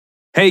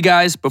Hey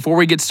guys, before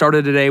we get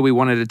started today, we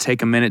wanted to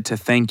take a minute to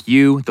thank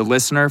you, the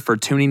listener, for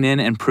tuning in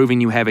and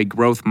proving you have a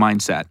growth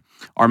mindset.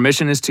 Our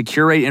mission is to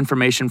curate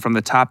information from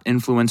the top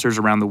influencers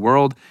around the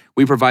world.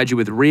 We provide you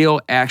with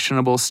real,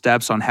 actionable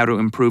steps on how to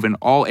improve in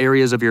all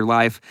areas of your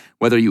life,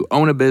 whether you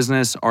own a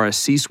business, are a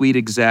C-suite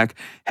exec,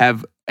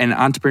 have an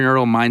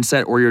entrepreneurial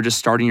mindset, or you're just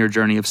starting your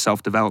journey of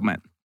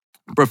self-development.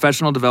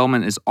 Professional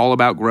development is all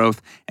about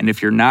growth, and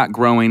if you're not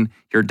growing,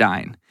 you're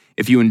dying.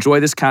 If you enjoy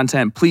this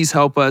content, please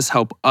help us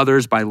help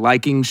others by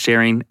liking,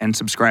 sharing, and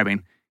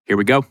subscribing. Here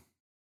we go.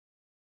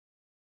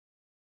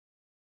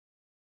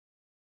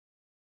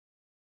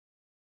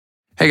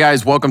 Hey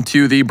guys, welcome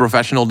to the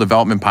Professional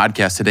Development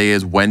Podcast. Today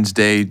is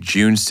Wednesday,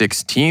 June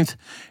 16th,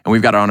 and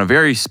we've got on a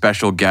very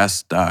special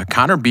guest,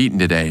 Connor Beaton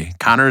today.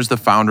 Connor is the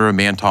founder of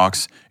Man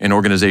Talks, an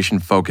organization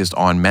focused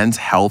on men's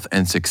health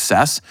and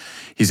success.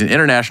 He's an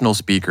international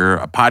speaker,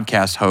 a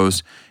podcast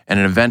host, and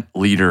an event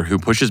leader who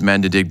pushes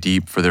men to dig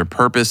deep for their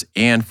purpose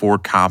and for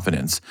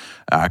confidence.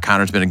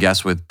 Connor's been a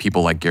guest with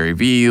people like Gary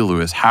Vee,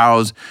 Lewis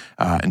Howes,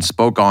 and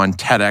spoke on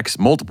TEDx,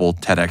 multiple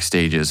TEDx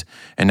stages.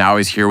 And now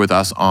he's here with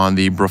us on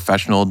the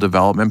Professional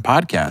Development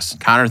Podcast.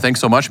 Connor,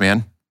 thanks so much,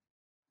 man.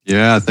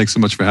 Yeah, thanks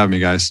so much for having me,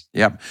 guys.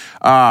 Yep.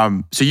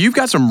 So you've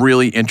got some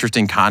really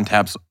interesting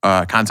concepts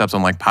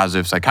on like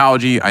positive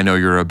psychology. I know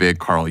you're a big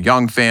Carl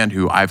Jung fan,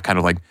 who I've kind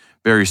of like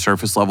very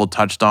surface level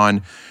touched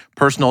on.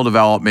 Personal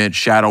development,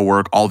 shadow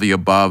work, all the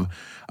above.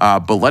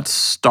 But let's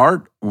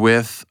start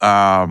with,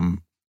 what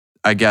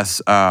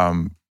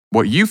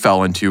you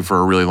fell into for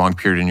a really long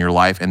period in your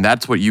life, and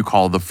that's what you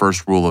call the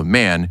first rule of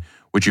man,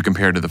 which you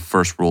compare to the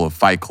first rule of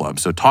Fight Club.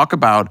 So talk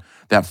about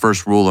that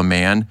first rule of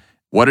man,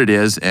 what it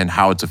is, and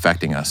how it's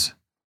affecting us.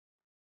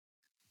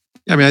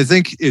 I mean, I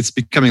think it's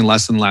becoming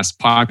less and less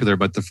popular,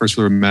 but the first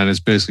rule of man is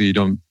basically you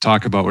don't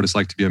talk about what it's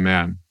like to be a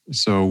man.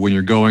 So when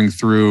you're going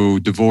through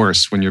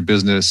divorce, when your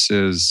business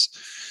is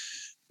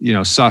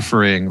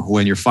suffering,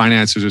 when your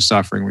finances are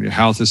suffering, when your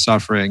health is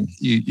suffering,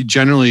 you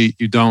generally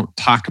don't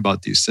talk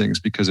about these things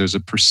because there's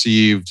a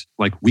perceived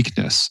like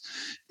weakness.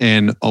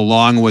 And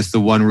along with the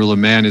one rule of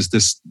man is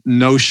this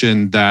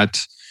notion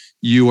that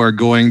you are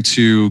going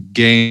to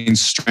gain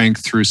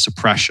strength through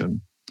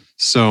suppression.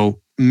 So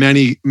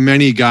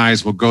many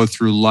guys will go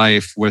through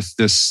life with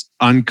this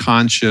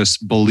unconscious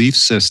belief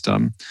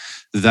system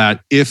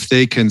that if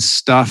they can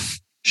stuff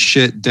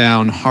shit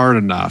down hard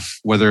enough,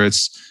 whether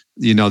it's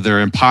their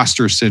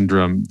imposter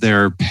syndrome,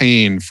 their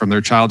pain from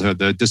their childhood,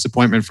 the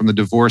disappointment from the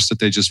divorce that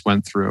they just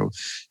went through,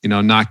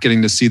 not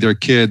getting to see their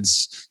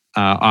kids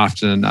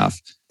often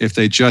enough. If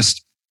they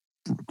just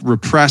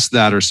repress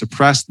that or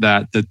suppress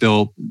that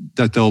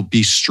they'll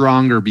be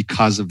stronger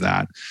because of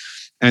that.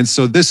 And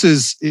so this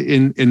is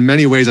in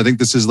many ways, I think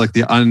this is like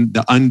the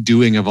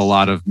undoing of a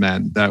lot of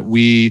men, that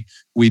we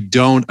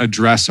don't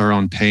address our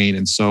own pain.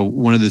 And so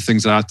one of the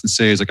things I often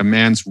say is like a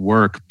man's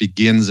work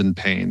begins in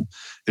pain.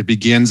 It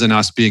begins in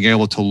us being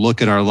able to look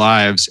at our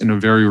lives in a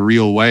very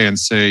real way and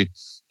say,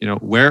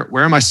 where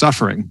am I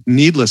suffering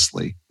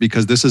needlessly?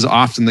 Because this is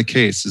often the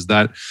case, is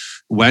that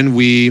when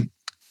we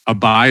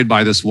abide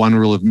by this one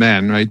rule of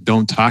men, right,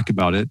 don't talk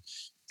about it,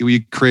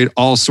 we create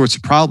all sorts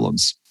of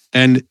problems.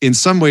 And in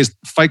some ways,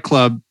 Fight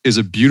Club is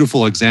a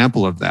beautiful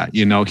example of that.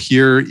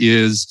 Here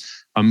is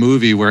a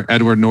movie where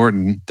Edward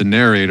Norton, the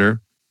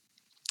narrator,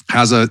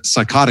 has a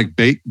psychotic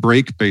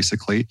break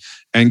basically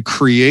and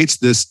creates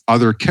this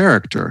other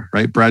character,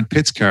 right? Brad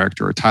Pitt's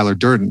character, or Tyler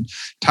Durden.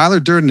 Tyler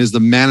Durden is the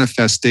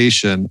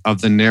manifestation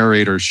of the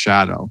narrator's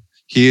shadow.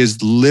 He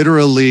is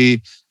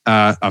literally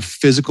a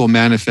physical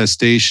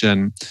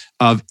manifestation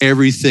of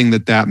everything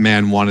that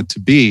man wanted to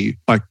be,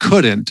 but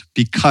couldn't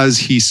because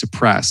he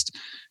suppressed,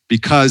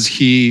 because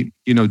he,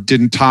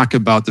 didn't talk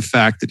about the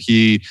fact that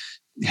he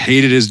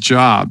hated his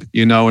job,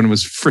 and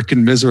was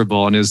freaking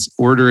miserable and is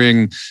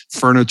ordering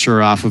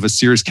furniture off of a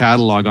Sears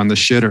catalog on the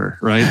shitter,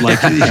 right? Like,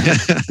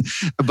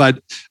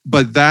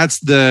 but that's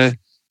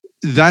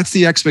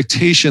the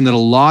expectation that a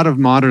lot of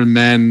modern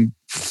men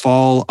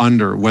fall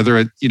under, whether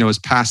it, is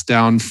passed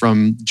down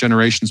from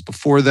generations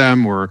before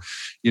them or,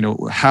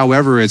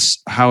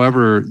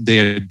 however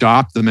they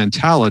adopt the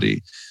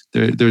mentality.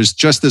 There's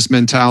just this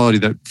mentality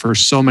that for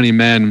so many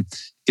men,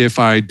 if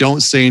I don't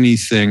say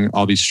anything,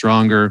 I'll be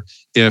stronger.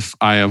 If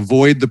I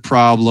avoid the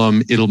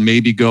problem, it'll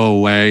maybe go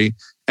away.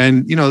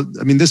 And,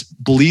 this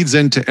bleeds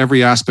into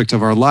every aspect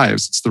of our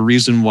lives. It's the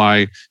reason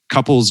why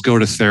couples go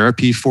to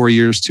therapy 4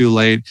 years too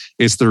late.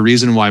 It's the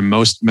reason why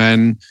most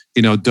men,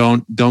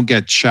 don't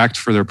get checked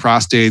for their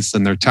prostates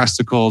and their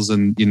testicles.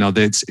 And,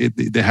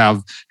 they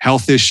have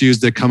health issues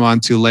that come on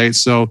too late.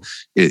 So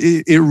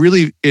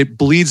it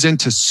bleeds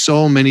into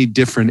so many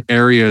different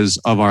areas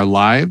of our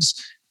lives.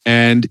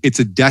 And it's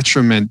a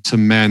detriment to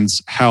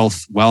men's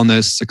health,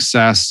 wellness,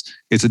 success.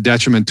 It's a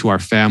detriment to our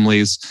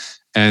families.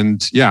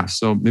 And yeah,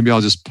 so maybe I'll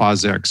just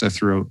pause there because I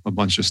threw a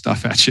bunch of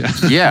stuff at you.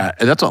 Yeah,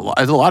 that's a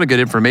lot of good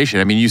information.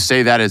 I mean, you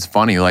say that, it's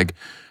funny. Like,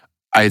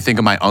 I think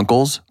of my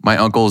uncles. My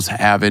uncles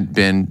haven't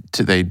been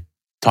they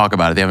talk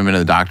about it. They haven't been to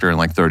the doctor in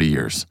like 30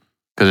 years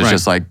because it's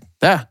just like,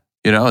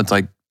 it's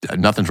like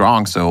nothing's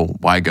wrong, so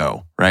why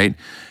go, right?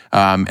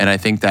 And I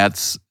think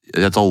that's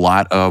a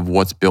lot of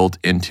what's built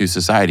into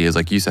society. Is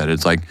like you said,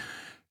 it's like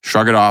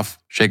shrug it off,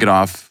 shake it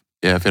off.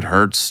 If it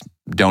hurts,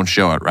 don't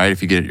show it, right?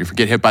 If you get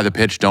hit by the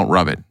pitch, don't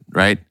rub it,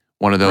 right?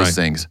 One of those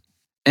things.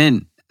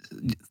 And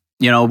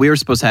we were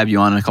supposed to have you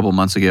on a couple of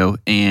months ago,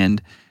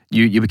 and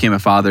you became a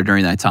father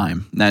during that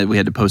time that we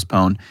had to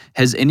postpone.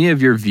 Has any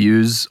of your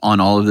views on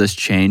all of this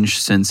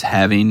changed since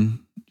having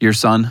your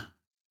son?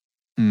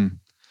 I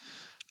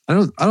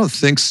don't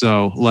think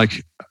so.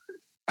 Like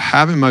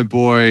having my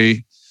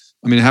boy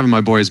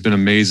has been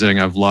amazing.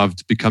 I've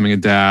loved becoming a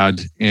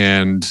dad,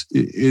 and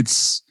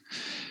it's,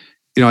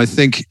 I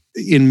think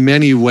in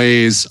many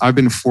ways I've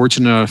been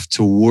fortunate enough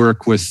to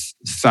work with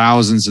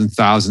thousands and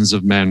thousands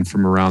of men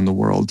from around the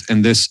world.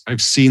 And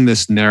I've seen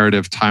this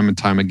narrative time and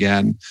time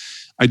again.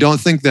 I don't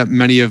think that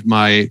many of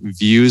my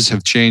views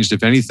have changed.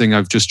 If anything,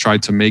 I've just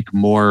tried to make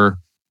more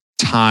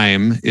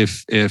time,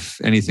 if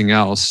anything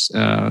else,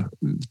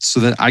 so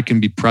that I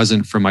can be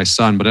present for my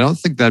son. But I don't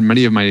think that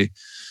many of my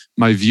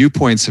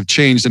viewpoints have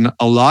changed. And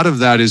a lot of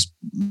that is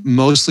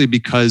mostly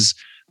because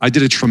I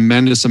did a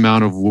tremendous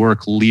amount of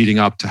work leading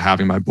up to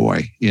having my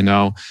boy.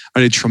 I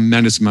did a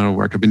tremendous amount of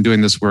work. I've been doing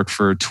this work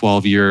for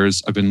 12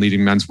 years. I've been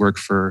leading men's work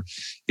for,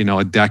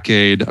 a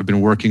decade. I've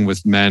been working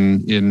with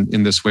men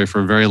in this way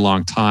for a very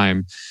long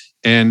time.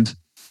 And,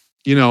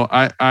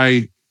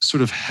 I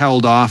sort of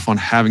held off on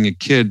having a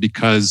kid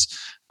because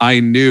I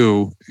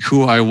knew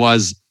who I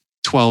was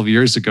 12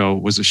 years ago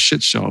was a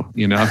shit show.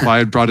 If I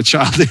had brought a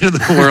child into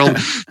the world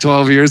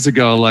 12 years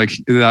ago, like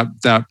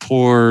that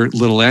poor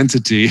little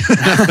entity.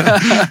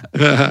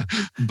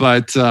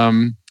 But,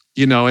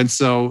 and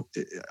so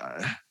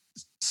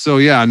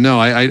yeah, no,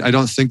 I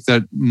don't think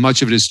that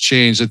much of it has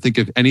changed. I think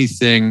if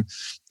anything,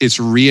 it's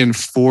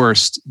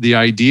reinforced the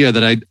idea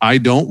that I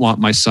don't want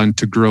my son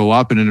to grow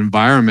up in an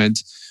environment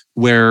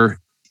where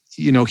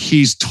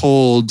he's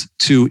told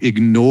to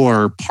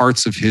ignore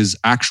parts of his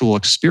actual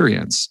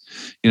experience.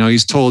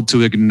 He's told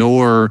to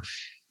ignore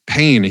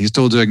pain. He's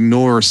told to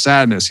ignore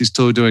sadness. He's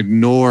told to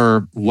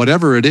ignore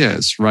whatever it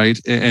is, right?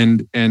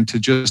 And to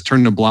just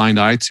turn a blind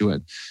eye to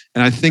it.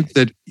 And I think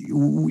that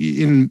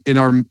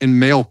in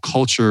male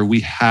culture,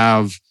 we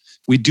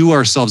do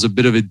ourselves a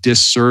bit of a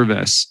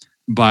disservice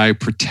by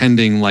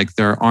pretending like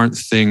there aren't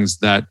things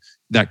that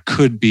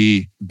could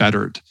be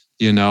bettered.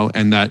 And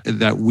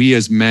that we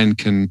as men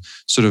can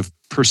sort of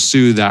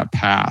pursue that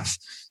path.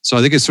 So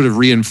I think it's sort of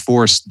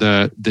reinforced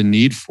the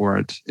need for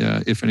it,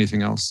 if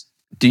anything else.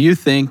 Do you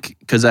think,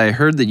 because I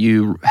heard that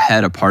you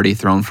had a party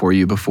thrown for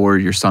you before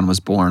your son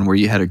was born, where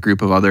you had a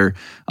group of other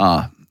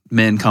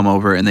men come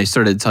over and they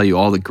started to tell you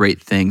all the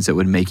great things that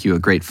would make you a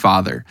great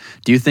father.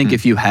 Do you think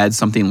if you had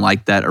something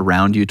like that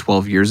around you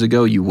 12 years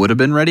ago, you would have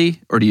been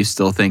ready? Or do you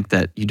still think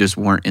that you just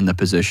weren't in the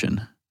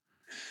position?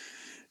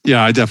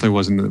 Yeah, I definitely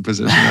wasn't in the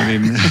position.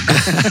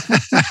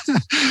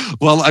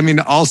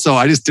 Also,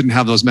 I just didn't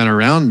have those men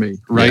around me,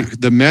 right? Yeah.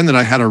 The men that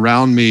I had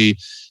around me,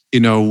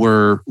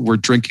 were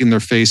drinking their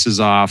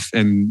faces off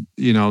and,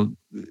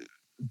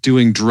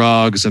 doing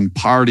drugs and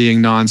partying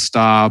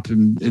nonstop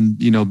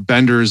and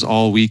benders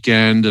all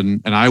weekend.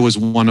 And I was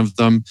one of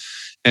them.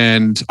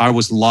 And I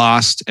was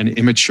lost and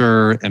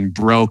immature and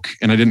broke,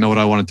 and I didn't know what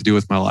I wanted to do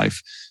with my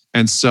life.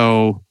 And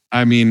so,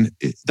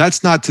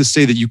 that's not to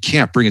say that you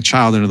can't bring a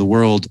child into the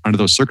world under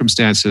those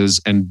circumstances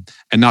and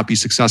not be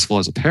successful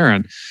as a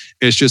parent.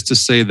 It's just to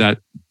say that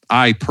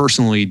I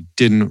personally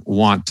didn't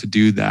want to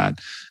do that.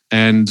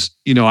 And,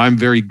 I'm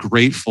very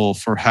grateful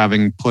for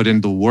having put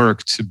in the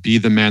work to be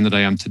the man that I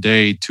am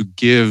today, to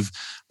give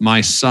my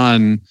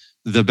son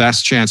the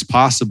best chance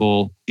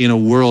possible in a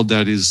world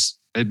that is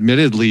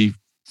admittedly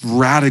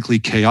radically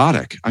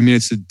chaotic.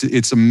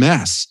 It's a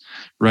mess,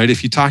 right?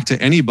 If you talk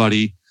to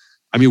anybody,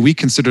 we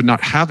considered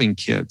not having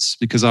kids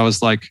because I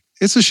was like,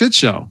 it's a shit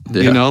show,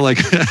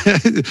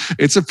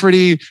 it's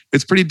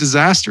pretty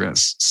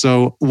disastrous.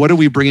 So what are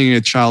we bringing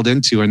a child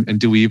into, and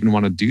do we even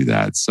want to do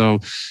that? So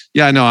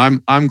yeah, no,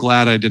 I'm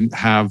glad I didn't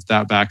have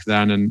that back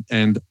then.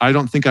 And I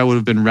don't think I would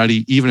have been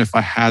ready even if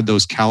I had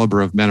those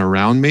caliber of men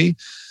around me.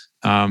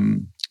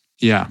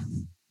 Yeah.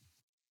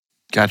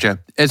 Gotcha.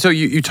 And so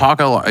you talk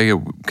a lot,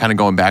 kind of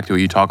going back to it,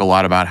 you talk a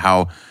lot about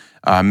how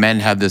men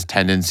have this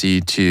tendency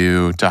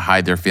to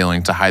hide their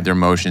feelings, to hide their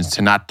emotions,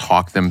 to not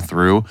talk them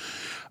through.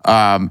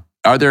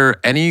 Are there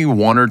any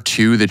one or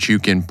two that you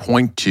can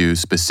point to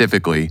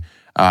specifically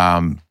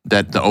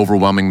that the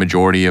overwhelming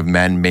majority of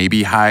men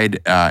maybe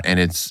hide and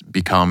it's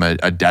become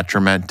a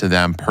detriment to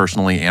them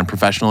personally and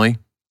professionally?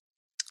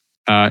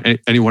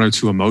 Any one or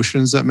two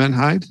emotions that men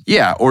hide?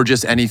 Yeah, or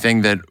just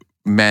anything that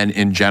men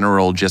in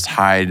general just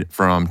hide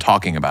from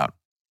talking about.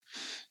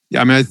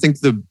 Yeah, I think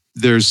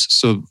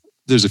there's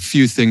a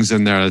few things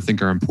in there that I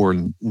think are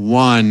important.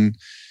 One,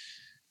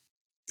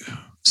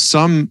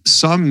 some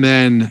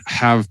men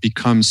have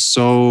become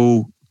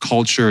so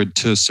cultured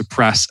to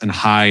suppress and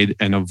hide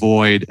and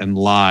avoid and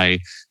lie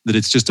that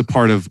it's just a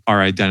part of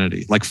our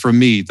identity. Like for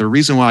me, the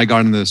reason why I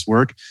got into this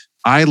work,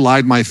 I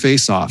lied my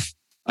face off.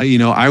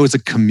 I was a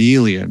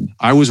chameleon.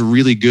 I was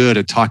really good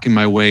at talking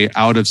my way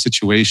out of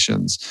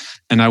situations.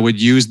 And I would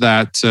use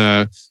that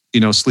to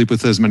sleep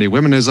with as many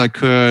women as I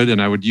could,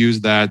 and I would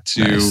use that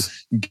to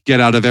Nice. get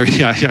out of every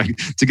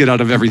to get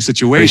out of every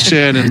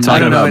situation. And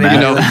talking about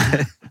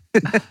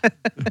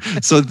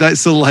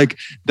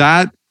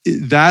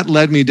that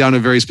led me down a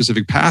very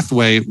specific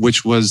pathway,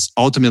 which was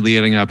ultimately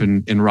ending up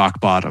in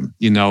rock bottom,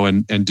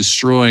 and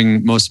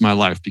destroying most of my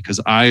life because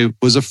I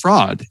was a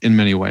fraud in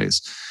many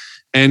ways.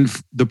 And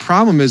the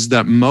problem is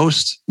that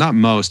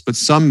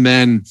some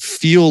men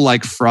feel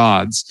like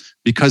frauds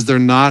because they're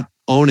not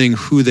owning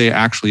who they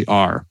actually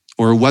are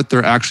or what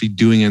they're actually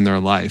doing in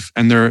their life.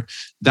 And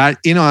that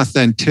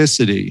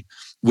inauthenticity,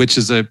 which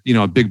is a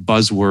big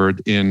buzzword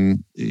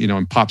in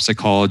pop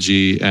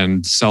psychology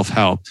and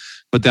self-help,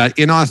 but that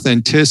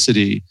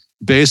inauthenticity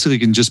basically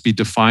can just be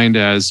defined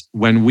as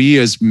when we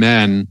as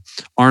men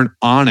aren't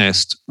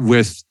honest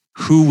with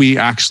who we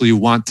actually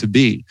want to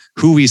be,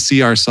 who we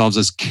see ourselves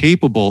as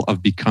capable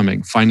of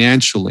becoming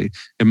financially,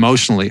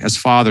 emotionally, as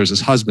fathers,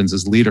 as husbands,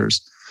 as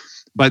leaders.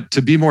 But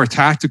to be more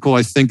tactical,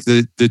 I think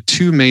the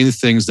two main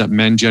things that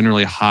men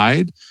generally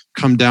hide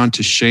come down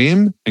to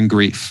shame and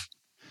grief.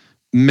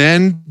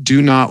 Men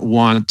do not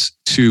want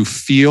to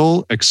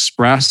feel,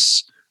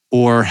 express,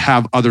 or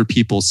have other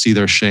people see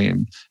their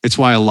shame. It's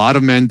why a lot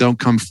of men don't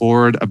come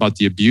forward about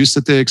the abuse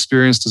that they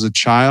experienced as a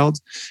child.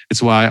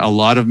 It's why a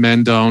lot of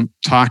men don't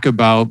talk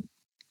about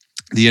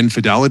the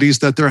infidelities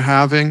that they're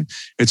having.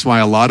 It's why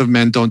a lot of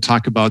men don't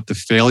talk about the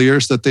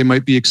failures that they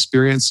might be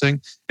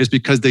experiencing. It's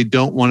because they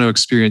don't want to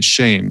experience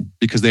shame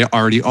because they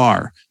already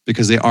are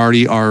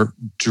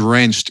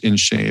drenched in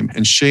shame.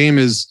 And shame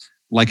is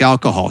like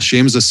alcohol.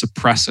 Shame is a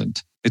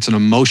suppressant. It's an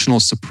emotional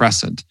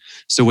suppressant.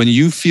 So when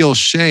you feel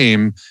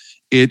shame,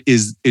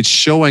 it's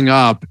showing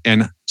up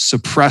and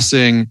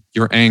suppressing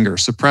your anger,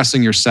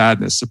 suppressing your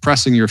sadness,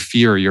 suppressing your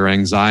fear, your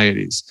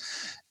anxieties.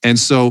 And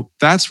so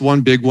that's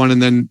one big one.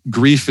 And then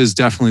grief is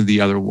definitely the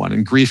other one.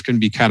 And grief can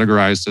be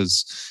categorized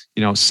as,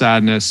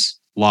 sadness,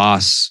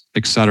 loss,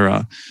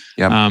 etc.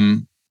 Yep.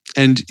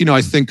 And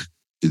I think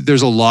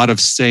there's a lot of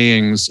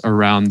sayings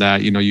around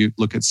that. You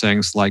look at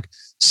sayings like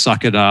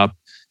 "suck it up"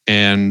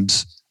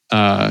 and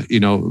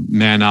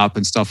man up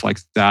and stuff like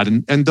that.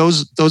 And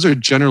those are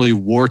generally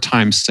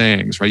wartime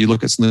sayings, right? You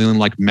look at something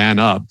like man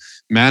up.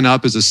 Man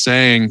up is a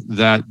saying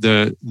that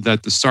the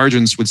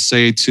sergeants would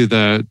say to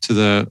the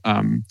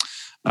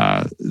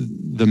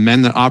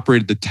men that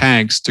operated the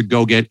tanks to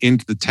go get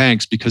into the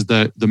tanks because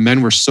the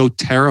men were so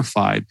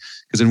terrified.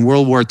 Because in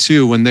World War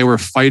II, when they were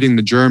fighting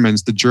the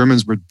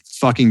Germans were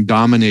fucking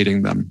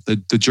dominating them.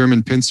 The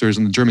German pincers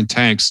and the German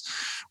tanks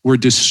were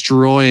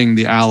destroying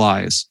the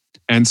Allies.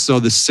 And so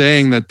the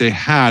saying that they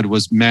had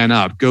was man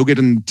up, go get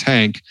in the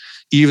tank,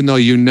 even though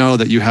you know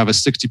that you have a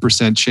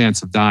 60%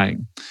 chance of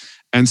dying.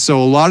 And so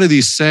a lot of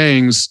these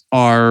sayings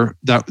are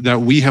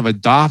that we have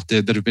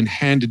adopted, that have been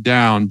handed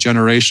down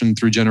generation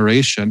through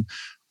generation,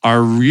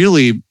 are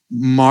really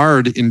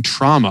marred in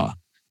trauma.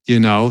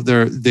 They're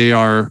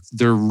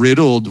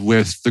riddled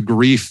with the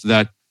grief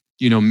that,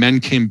 men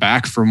came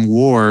back from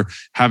war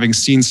having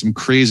seen some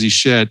crazy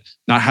shit,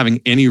 not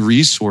having any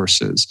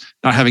resources,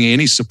 not having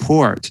any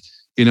support.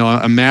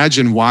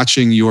 Imagine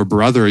watching your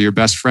brother or your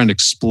best friend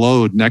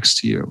explode next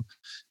to you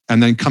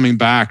and then coming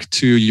back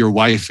to your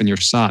wife and your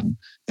son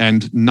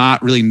and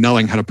not really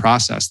knowing how to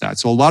process that.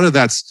 So a lot of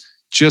that's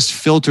just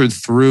filtered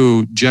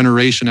through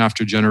generation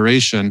after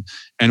generation.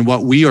 And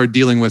what we are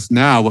dealing with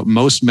now, what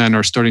most men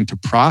are starting to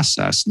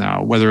process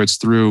now, whether it's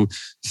through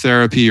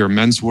therapy or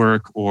men's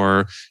work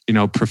or,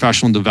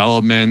 professional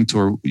development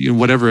or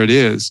whatever it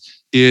is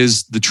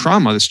the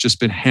trauma that's just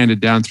been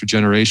handed down through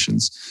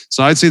generations.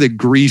 So I'd say that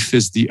grief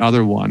is the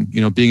other one,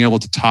 being able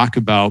to talk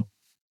about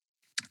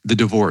the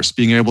divorce,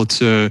 being able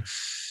to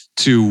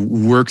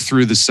work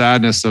through the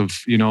sadness of,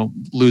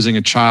 losing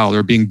a child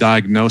or being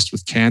diagnosed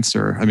with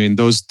cancer. I mean,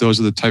 those are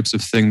the types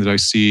of things that I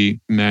see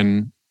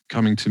men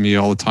coming to me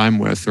all the time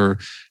with, or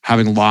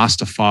having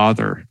lost a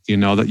father,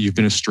 that you've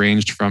been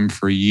estranged from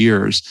for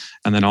years.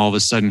 And then all of a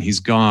sudden he's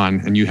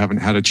gone and you haven't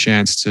had a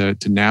chance to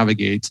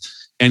navigate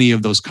any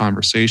of those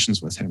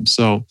conversations with him.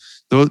 So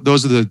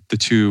those are the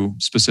two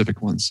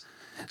specific ones.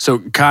 So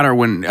Connor,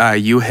 when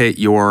you hit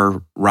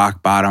your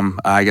rock bottom,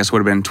 I guess would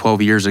have been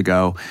 12 years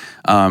ago,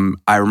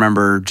 I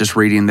remember just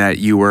reading that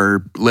you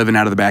were living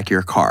out of the back of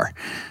your car.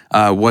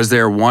 Was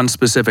there one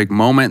specific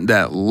moment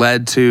that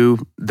led to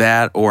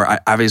that? Or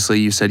obviously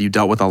you said you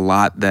dealt with a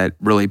lot that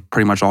really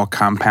pretty much all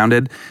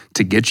compounded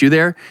to get you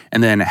there.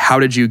 And then how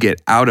did you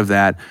get out of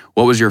that?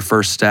 What was your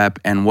first step?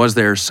 And was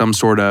there some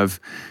sort of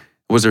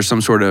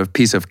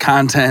piece of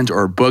content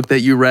or book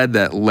that you read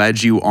that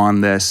led you on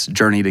this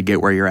journey to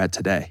get where you're at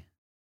today?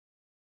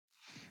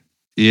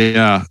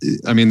 Yeah.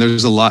 I mean,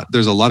 there's a lot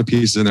of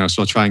pieces in there,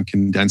 so I'll try and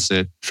condense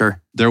it.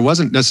 Sure. There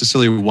wasn't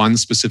necessarily one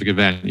specific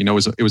event. It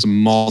was a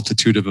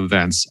multitude of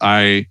events.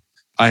 I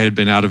had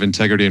been out of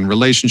integrity in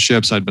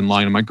relationships. I'd been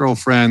lying to my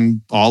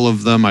girlfriend, all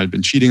of them. I'd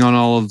been cheating on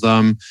all of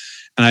them.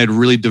 And I had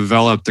really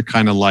developed a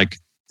kind of like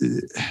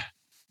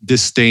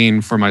disdain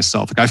for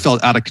myself. Like I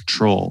felt out of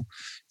control.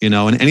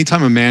 And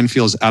anytime a man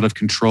feels out of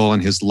control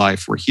in his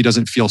life, where he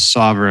doesn't feel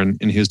sovereign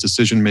in his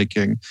decision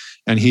making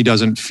and he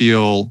doesn't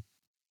feel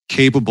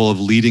capable of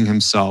leading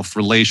himself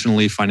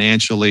relationally,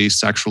 financially,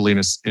 sexually,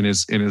 in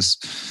his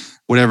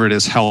whatever it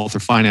is, health or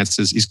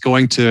finances, he's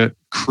going to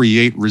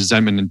create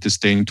resentment and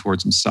disdain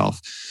towards himself.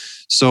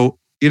 So,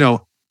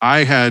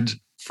 I had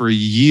for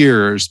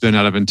years been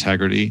out of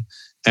integrity,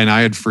 and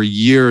I had for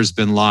years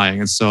been lying.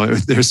 And so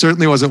there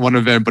certainly wasn't one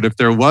event, but if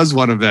there was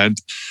one event,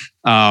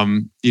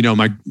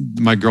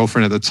 my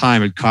girlfriend at the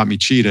time had caught me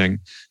cheating,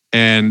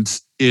 and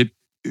it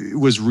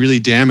was really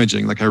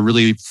damaging. Like I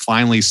really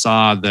finally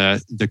saw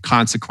the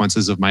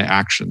consequences of my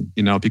action,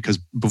 because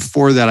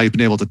before that I'd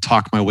been able to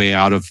talk my way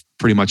out of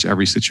pretty much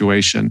every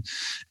situation.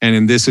 And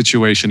in this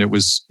situation, it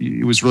was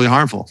really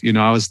harmful.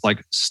 I was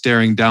like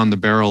staring down the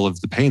barrel of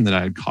the pain that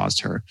I had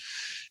caused her.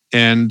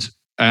 And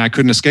I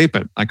couldn't escape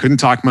it. I couldn't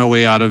talk my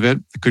way out of it.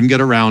 I couldn't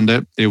get around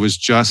it. It was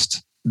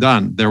just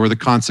done. There were the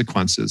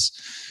consequences.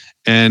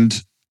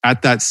 And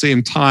at that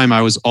same time,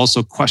 I was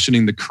also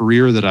questioning the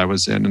career that I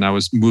was in, and I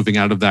was moving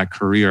out of that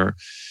career.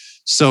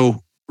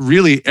 So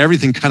really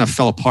everything kind of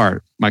fell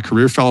apart. My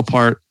career fell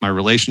apart. My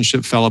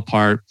relationship fell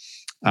apart.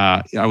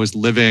 I was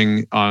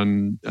living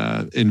in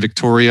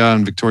Victoria,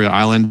 on Victoria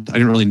Island. I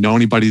didn't really know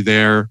anybody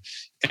there.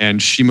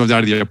 And she moved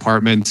out of the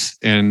apartment.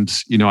 And,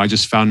 I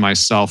just found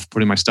myself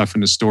putting my stuff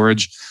into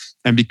storage.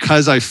 And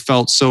because I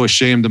felt so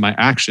ashamed of my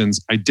actions,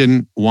 I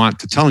didn't want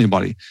to tell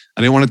anybody.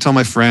 I didn't want to tell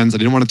my friends. I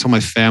didn't want to tell my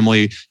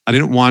family. I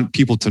didn't want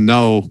people to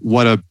know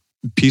what a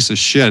piece of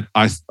shit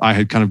I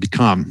had kind of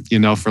become,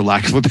 for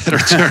lack of a better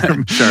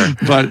term. Sure.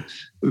 But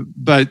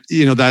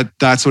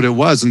that's what it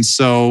was. And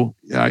so,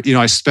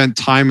 I spent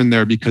time in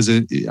there because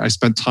I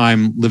spent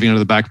time living under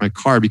the back of my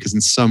car, because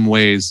in some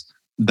ways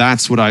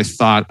that's what I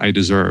thought I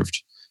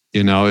deserved.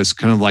 It's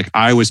kind of like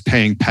I was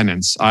paying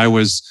penance. I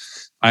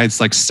had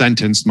like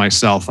sentenced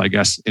myself, I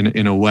guess,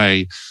 in a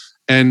way.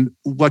 And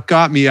what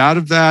got me out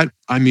of that,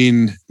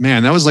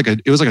 it was like a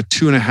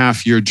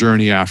 2.5 year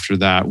journey after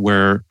that,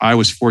 where I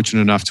was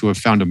fortunate enough to have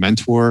found a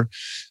mentor,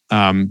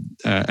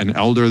 an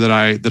elder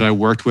that I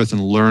worked with,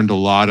 and learned a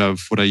lot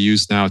of what I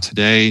use now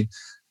today.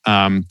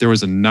 There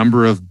was a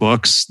number of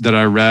books that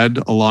I read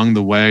along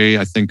the way.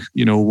 I think,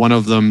 one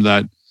of them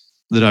that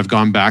I've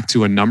gone back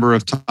to a number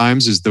of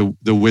times is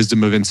The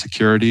Wisdom of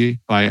Insecurity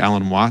by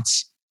Alan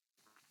Watts,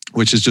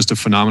 which is just a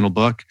phenomenal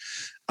book.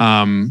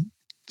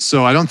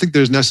 So I don't think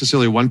there's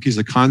necessarily one piece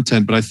of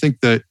content, but I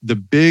think that the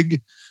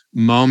big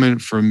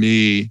moment for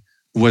me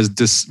was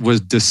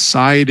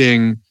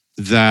deciding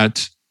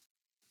that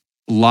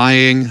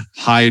lying,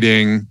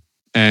 hiding,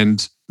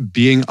 and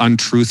being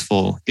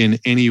untruthful in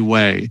any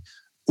way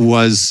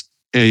was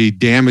a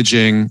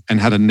damaging and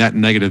had a net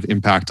negative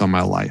impact on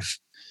my life.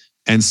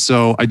 And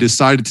so I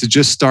decided to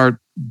just start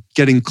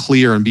getting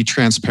clear and be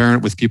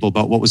transparent with people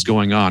about what was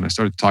going on. I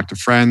started to talk to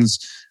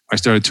friends. I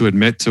started to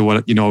admit to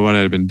what I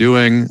had been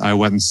doing. I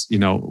went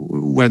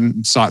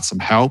and sought some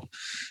help.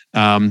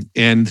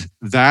 And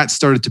that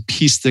started to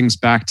piece things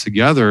back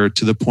together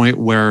to the point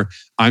where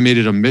I made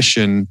it a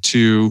mission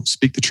to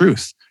speak the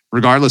truth,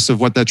 regardless of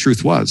what that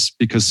truth was,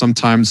 because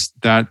sometimes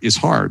that is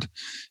hard.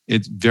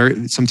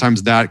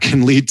 Sometimes that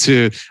can lead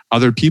to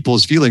other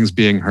people's feelings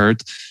being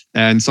hurt.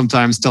 And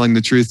sometimes telling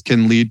the truth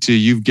can lead to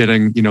you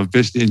getting,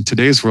 in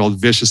today's world,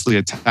 viciously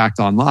attacked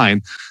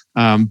online.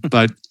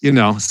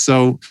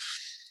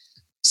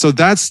 So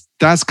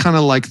that's kind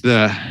of like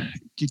the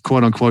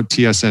quote unquote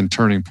TSN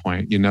turning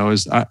point,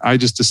 is I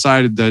just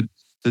decided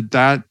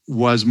that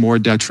was more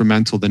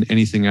detrimental than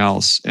anything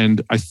else.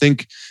 And I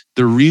think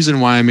the reason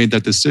why I made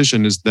that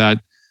decision is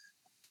that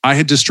I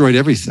had destroyed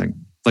everything.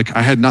 Like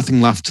I had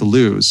nothing left to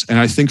lose. And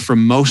I think for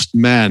most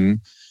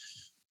men,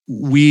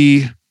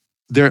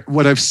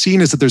 what I've seen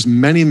is that there's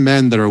many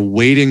men that are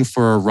waiting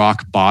for a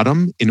rock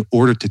bottom in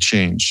order to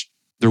change.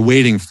 They're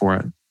waiting for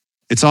it.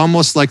 It's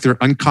almost like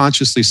they're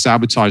unconsciously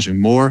sabotaging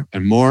more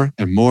and more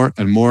and more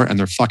and more, and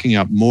they're fucking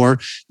up more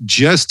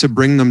just to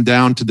bring them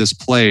down to this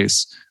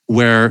place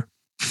where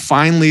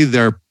finally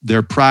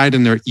their pride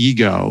and their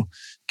ego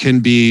can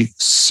be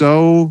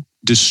so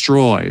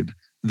destroyed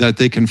that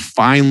they can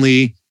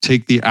finally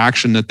take the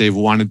action that they've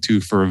wanted to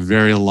for a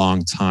very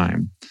long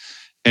time.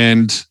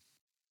 And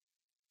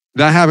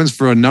that happens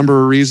for a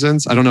number of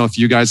reasons. I don't know if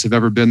you guys have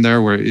ever been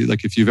there, where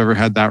like if you've ever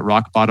had that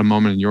rock bottom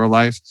moment in your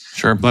life.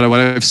 Sure. But what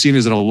I've seen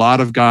is that a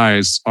lot of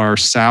guys are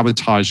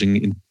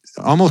sabotaging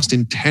almost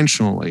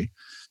intentionally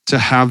to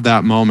have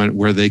that moment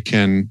where they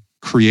can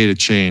create a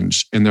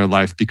change in their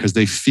life because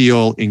they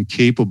feel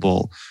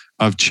incapable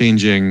of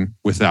changing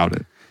without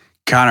it.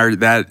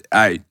 Connor,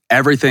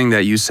 everything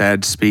that you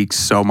said speaks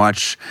so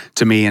much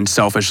to me, and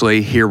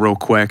selfishly here real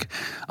quick.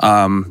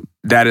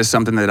 That is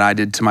something that I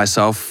did to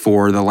myself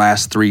for the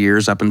last 3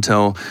 years up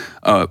until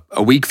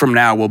a week from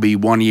now will be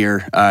 1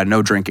 year,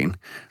 no drinking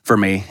for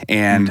me.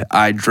 And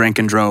I drank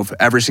and drove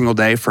every single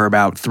day for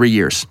about 3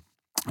 years.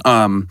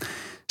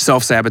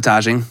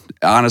 Self-sabotaging,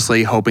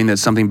 honestly, hoping that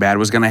something bad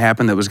was going to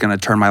happen that was going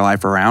to turn my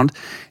life around.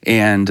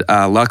 And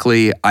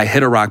luckily, I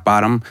hit a rock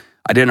bottom.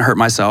 I didn't hurt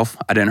myself.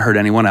 I didn't hurt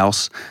anyone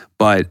else.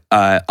 But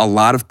a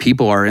lot of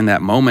people are in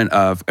that moment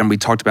of, and we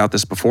talked about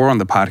this before on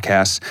the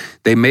podcast,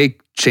 they make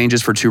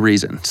changes for two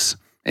reasons.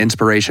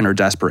 inspiration or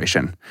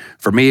desperation.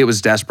 For me, it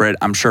was desperate.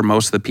 I'm sure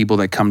most of the people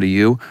that come to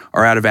you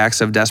are out of acts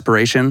of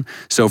desperation.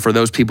 So for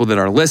those people that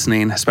are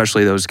listening,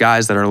 especially those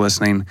guys that are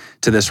listening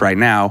to this right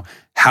now,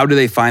 how do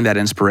they find that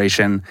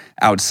inspiration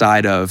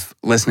outside of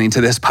listening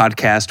to this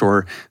podcast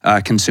or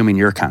consuming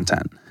your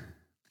content?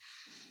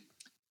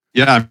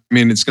 Yeah, I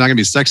mean, it's not going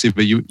to be sexy,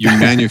 but you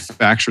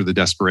manufacture the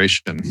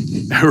desperation.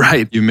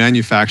 Right. You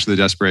manufacture the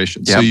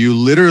desperation. Yep. So you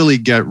literally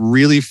get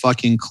really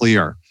fucking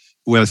clear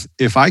with,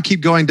 if I keep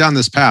going down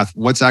this path,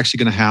 what's actually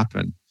going to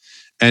happen?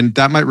 And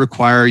that might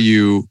require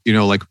you,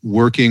 like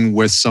working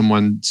with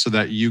someone so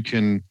that you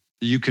can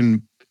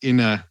in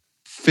a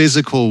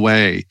physical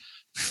way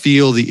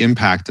feel the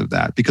impact of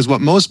that. Because what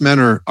most men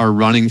are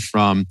running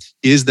from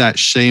is that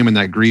shame and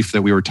that grief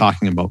that we were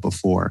talking about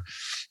before.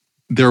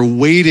 They're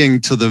waiting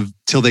till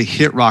they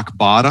hit rock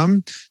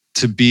bottom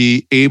to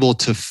be able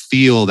to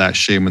feel that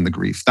shame and the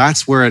grief.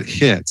 That's where it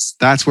hits.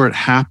 That's where it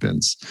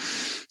happens.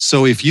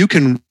 So if you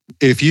can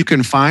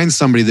find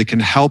somebody that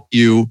can help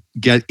you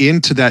get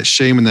into that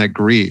shame and that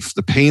grief,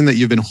 the pain that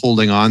you've been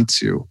holding on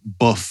to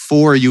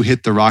before you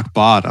hit the rock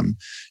bottom,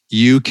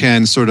 you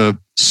can sort of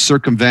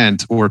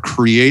circumvent or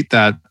create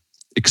that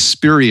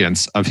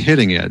experience of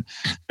hitting it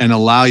and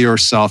allow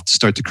yourself to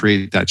start to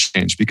create that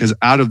change, because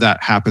out of that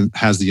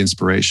has the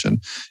inspiration.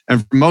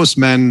 And for most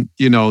men,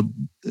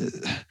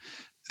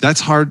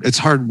 that's hard. It's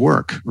hard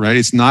work, right?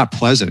 It's not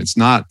pleasant. It's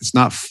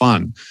not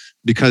fun,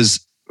 because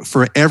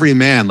for every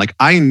man, like,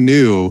 I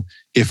knew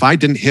if I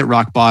didn't hit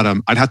rock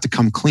bottom, I'd have to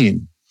come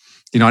clean.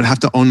 I'd have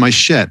to own my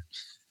shit.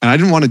 And I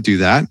didn't want to do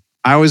that.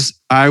 I was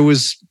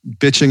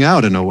bitching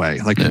out in a way.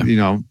 Like,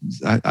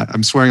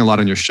 I'm swearing a lot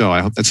on your show. I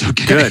hope that's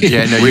okay. Good.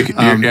 Yeah, no, you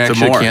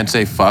actually can't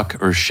say fuck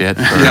or shit.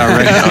 Yeah,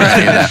 right.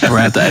 We're going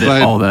to have to edit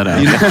all that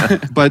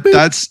out. But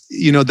that's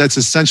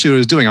essentially what I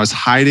was doing. I was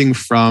hiding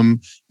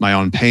from my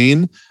own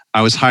pain.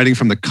 I was hiding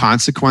from the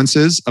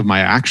consequences of my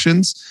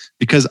actions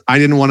because I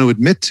didn't want to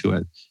admit to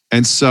it.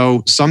 And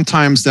so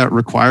sometimes that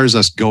requires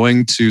us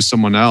going to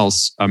someone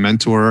else, a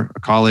mentor, a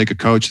colleague, a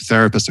coach, a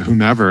therapist, or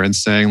whomever, and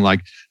saying,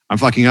 like, I'm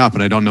fucking up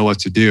and I don't know what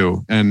to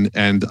do. And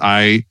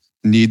I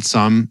need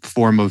some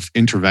form of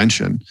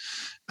intervention.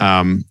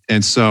 And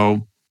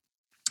so,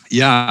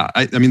 yeah,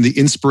 I mean, the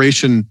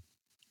inspiration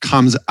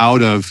comes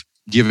out of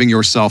giving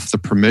yourself the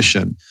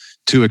permission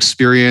to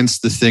experience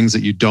the things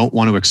that you don't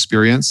want to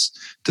experience,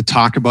 to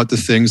talk about the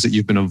things that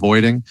you've been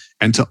avoiding,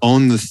 and to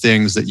own the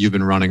things that you've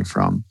been running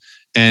from.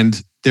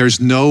 And there's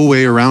no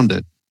way around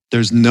it.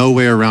 There's no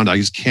way around it. I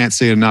just can't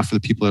say it enough for the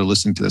people that are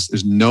listening to this.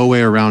 There's no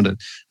way around it.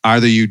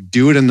 Either you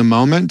do it in the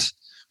moment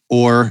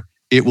or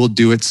it will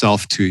do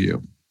itself to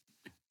you.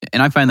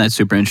 And I find that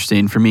super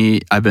interesting. For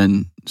me, I've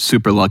been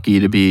super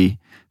lucky to be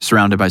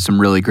surrounded by some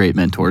really great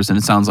mentors. And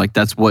it sounds like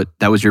that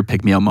was your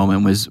pick-me-up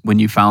moment, was when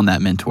you found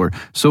that mentor.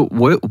 So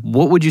what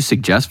would you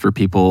suggest for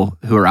people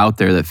who are out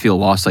there that feel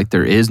lost, like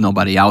there is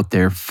nobody out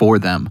there for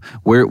them?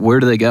 Where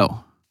do they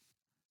go?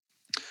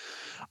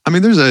 I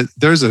mean,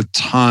 there's a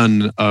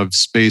ton of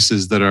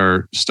spaces that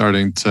are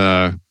starting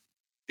to,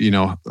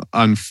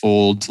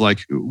 unfold.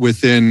 Like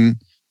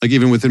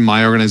even within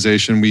my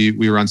organization,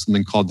 we run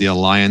something called the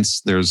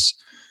Alliance. There's,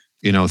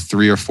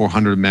 300 or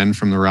 400 men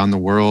from around the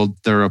world.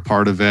 They're a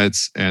part of it,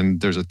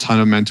 and there's a ton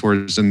of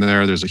mentors in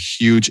there. There's a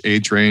huge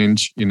age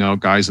range.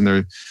 Guys in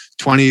their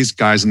 20s,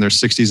 guys in their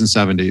 60s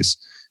and 70s,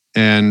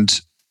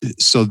 and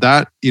so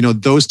that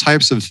those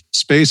types of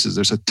spaces.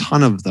 There's a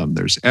ton of them.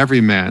 There's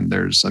Everyman.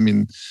 There's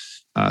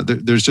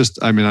just,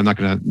 I'm not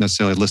going to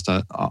necessarily list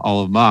all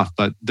of them off,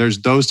 but there's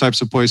those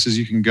types of places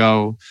you can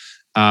go.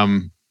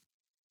 I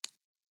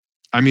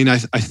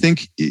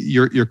think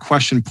your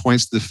question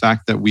points to the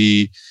fact that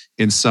we,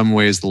 in some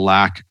ways,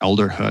 lack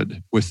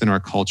elderhood within our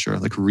culture,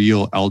 like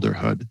real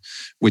elderhood,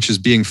 which is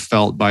being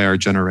felt by our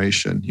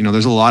generation.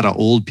 There's a lot of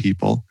old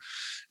people,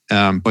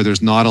 but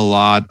there's not a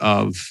lot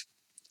of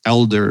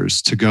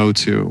elders to go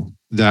to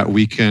that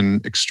we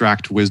can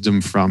extract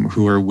wisdom from,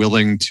 who are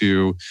willing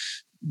to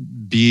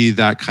be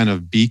that kind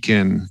of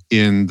beacon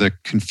in the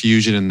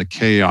confusion and the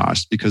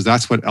chaos, because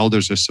that's what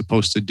elders are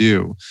supposed to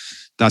do.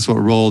 That's what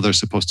role they're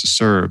supposed to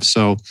serve.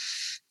 So,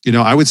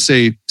 I would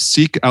say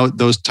seek out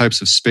those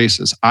types of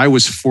spaces. I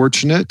was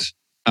fortunate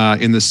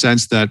in the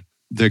sense that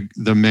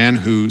the man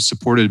who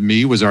supported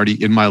me was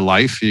already in my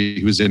life.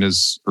 He was in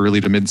his early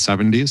to mid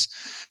 70s.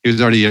 He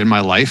was already in my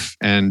life,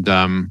 and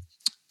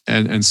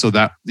so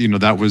that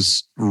that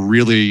was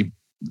really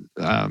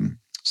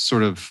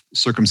sort of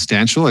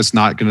circumstantial. It's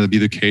not going to be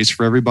the case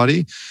for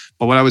everybody.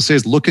 But what I would say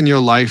is look in your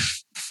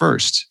life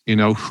first.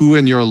 Who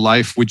in your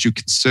life would you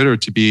consider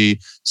to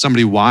be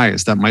somebody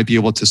wise that might be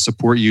able to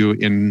support you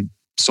in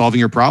solving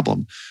your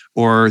problem,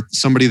 or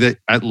somebody that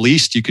at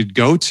least you could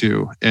go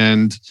to.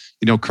 And,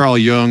 Carl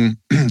Jung,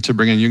 to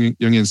bring in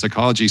Jungian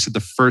psychology, said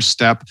the first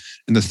step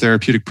in the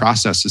therapeutic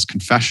process is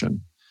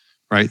confession,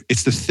 right?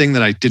 It's the thing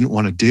that I didn't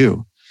want to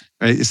do.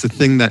 Right? It's the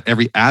thing that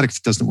every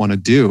addict doesn't want to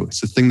do.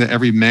 It's the thing that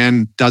every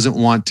man doesn't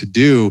want to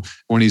do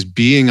when he's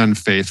being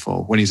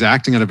unfaithful, when he's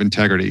acting out of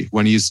integrity,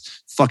 when he's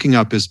fucking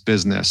up his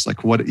business.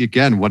 Like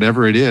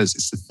whatever it is,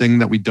 it's the thing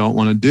that we don't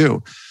want to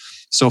do.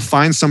 So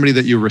find somebody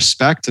that you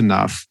respect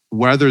enough,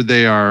 whether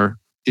they are,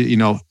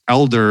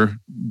 elder,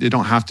 they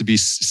don't have to be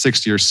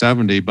 60 or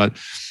 70, but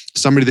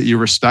somebody that you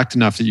respect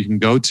enough that you can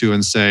go to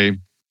and say,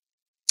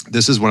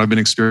 this is what I've been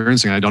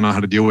experiencing. I don't know how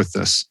to deal with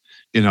this.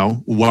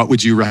 What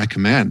would you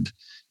recommend?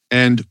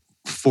 And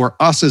for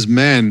us as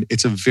men,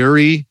 it's a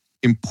very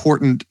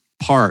important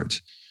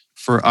part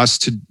for us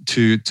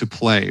to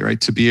play, right?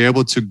 To be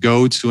able to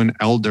go to an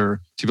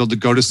elder, to be able to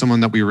go to someone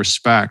that we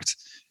respect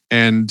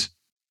and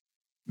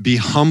be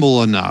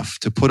humble enough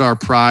to put our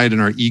pride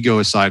and our ego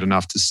aside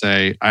enough to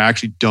say, I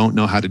actually don't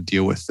know how to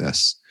deal with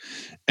this.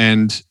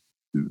 And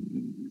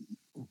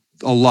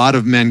a lot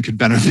of men could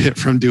benefit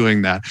from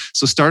doing that.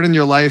 So start in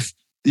your life.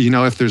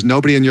 If there's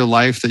nobody in your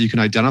life that you can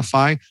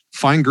identify,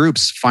 find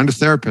groups, find a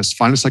therapist,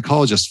 find a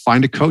psychologist,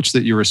 find a coach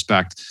that you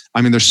respect.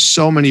 I mean, there's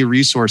so many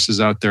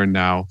resources out there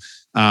now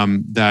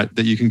that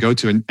you can go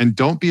to, and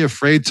don't be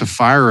afraid to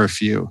fire a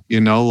few.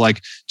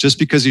 Like just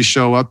because you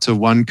show up to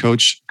one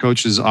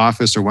coach's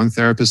office or one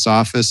therapist's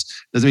office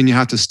doesn't mean you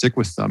have to stick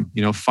with them.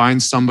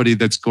 Find somebody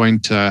that's going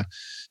to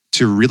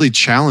really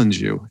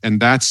challenge you.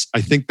 And I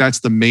think that's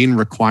the main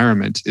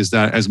requirement, is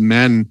that as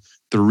men,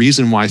 the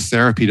reason why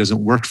therapy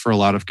doesn't work for a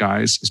lot of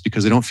guys is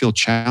because they don't feel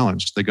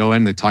challenged. They go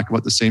in, they talk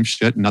about the same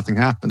shit and nothing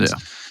happens. Yeah.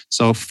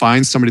 So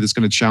find somebody that's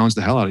going to challenge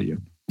the hell out of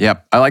you.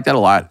 Yep. I like that a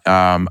lot.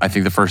 I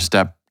think the first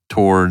step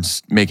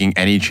towards making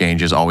any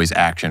change is always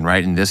action,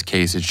 right? In this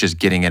case, it's just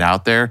getting it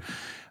out there,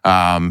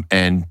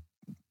 and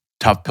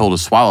tough pill to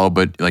swallow.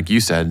 But like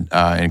you said,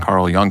 and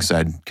Carl Jung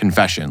said,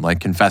 confession, like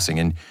confessing.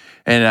 And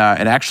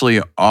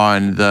actually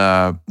on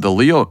the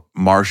Leo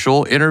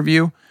Marshall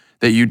interview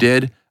that you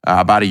did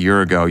about a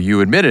year ago,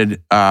 you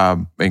admitted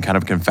and kind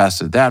of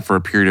confessed that for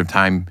a period of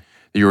time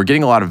that you were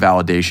getting a lot of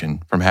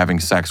validation from having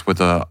sex with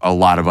a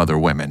lot of other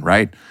women,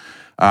 right?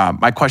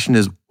 My question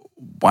is,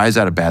 why is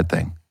that a bad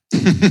thing?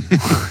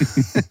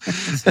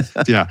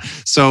 Yeah.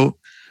 So,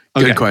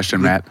 okay. Good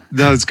question, Matt.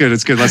 No, it's good.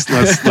 It's good. Let's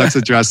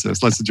address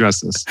this. Let's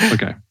address this.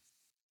 Okay.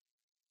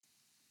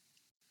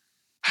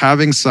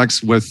 Having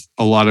sex with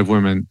a lot of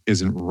women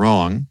isn't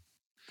wrong.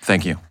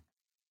 Thank you.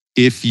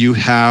 If you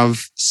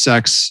have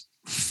sex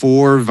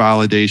for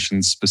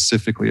validation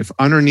specifically, if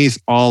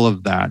underneath all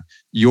of that,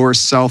 your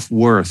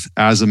self-worth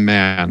as a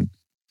man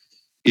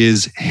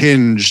is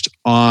hinged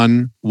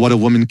on what a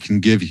woman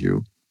can give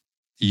you,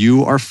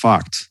 you are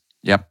fucked.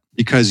 Yep.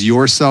 Because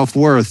your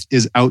self-worth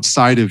is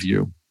outside of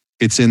you.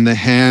 It's in the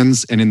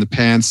hands and in the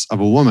pants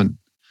of a woman.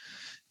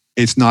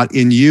 It's not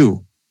in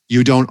you.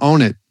 You don't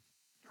own it,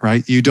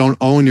 right? You don't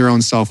own your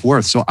own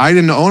self-worth. So I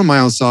didn't own my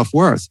own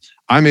self-worth.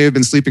 I may have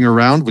been sleeping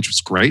around, which was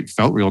great,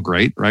 felt real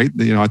great, right?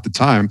 At the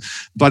time,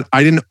 but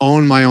I didn't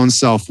own my own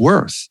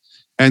self-worth.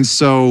 And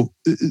so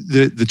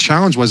the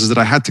challenge was that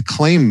I had to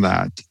claim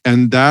that.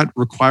 And that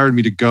required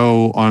me to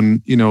go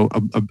on,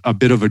 a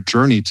bit of a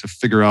journey to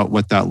figure out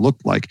what that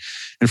looked like.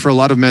 And for a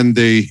lot of men,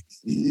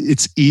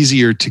 it's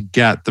easier to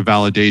get the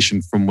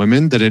validation from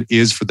women than it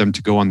is for them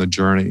to go on the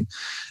journey.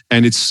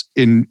 And it's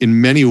in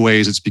many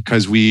ways, it's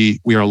because we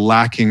are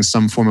lacking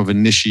some form of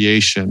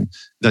initiation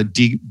that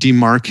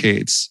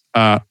demarcates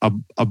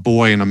a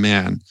boy and a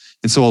man.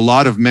 And so a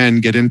lot of men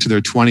get into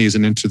their 20s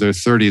and into their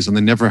 30s and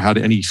they never had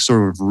any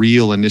sort of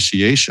real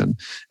initiation.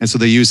 And so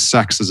they use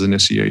sex as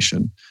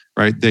initiation,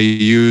 right? They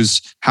use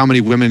how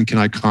many women can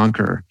I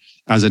conquer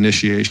as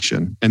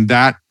initiation. And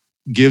that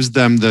gives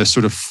them the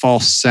sort of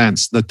false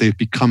sense that they've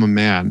become a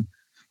man,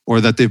 or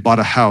that they've bought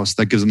a house.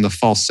 That gives them the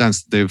false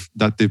sense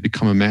that they've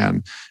become a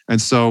man. And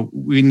so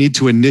we need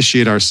to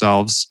initiate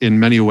ourselves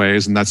in many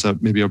ways, and that's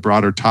maybe a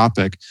broader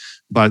topic.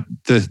 But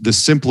the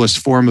simplest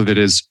form of it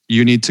is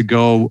you need to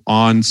go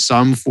on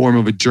some form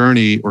of a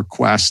journey or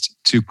quest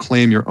to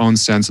claim your own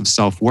sense of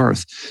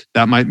self-worth.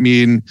 That might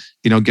mean,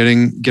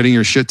 getting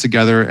your shit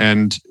together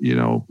and,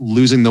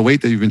 losing the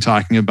weight that you've been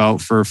talking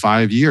about for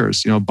 5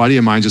 years. A buddy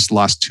of mine just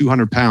lost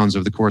 200 pounds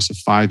over the course of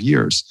 5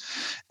 years.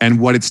 And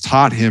what it's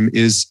taught him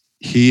is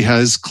he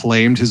has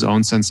claimed his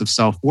own sense of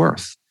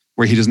self-worth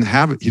where he doesn't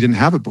have it. He didn't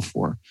have it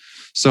before.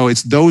 So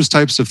it's those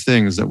types of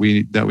things that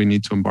we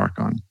need to embark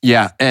on.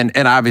 Yeah, and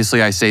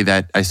obviously I say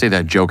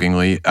that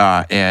jokingly,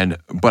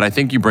 but I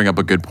think you bring up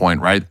a good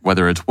point, right?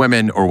 Whether it's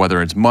women or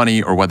whether it's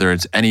money or whether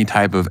it's any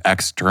type of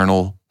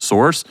external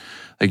source,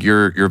 like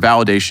your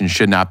validation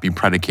should not be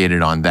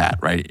predicated on that,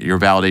 right? Your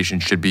validation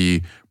should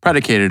be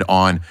predicated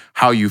on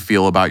how you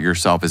feel about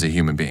yourself as a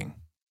human being.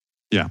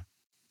 Yeah.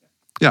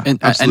 Yeah,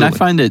 and I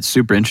find it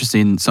super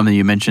interesting. Something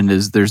you mentioned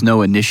is there's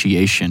no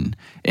initiation.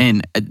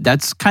 And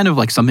that's kind of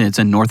like something that's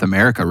in North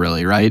America,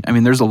 really, right? I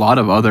mean, there's a lot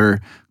of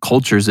other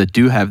cultures that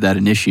do have that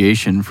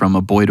initiation from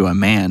a boy to a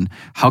man.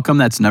 How come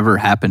that's never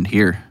happened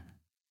here?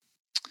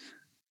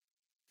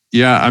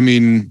 Yeah, I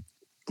mean,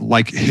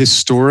 like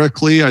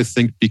historically, I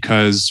think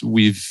because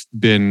we've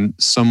been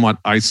somewhat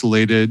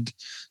isolated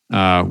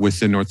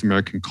within North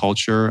American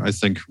culture, I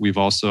think we've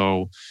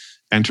also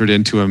entered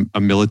into a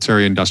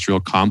military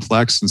industrial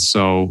complex. And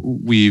so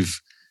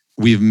we've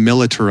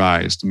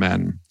militarized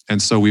men.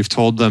 And so we've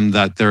told them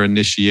that their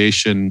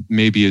initiation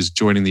maybe is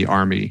joining the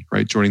army,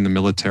 right? Joining the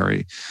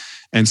military.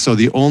 And so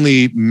the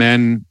only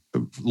men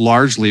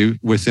largely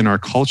within our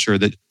culture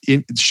that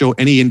show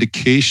any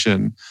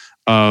indication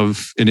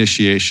of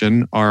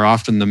initiation are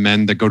often the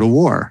men that go to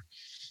war,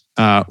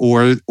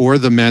 or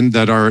the men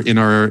that are in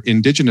our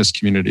indigenous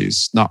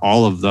communities. Not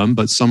all of them,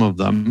 but some of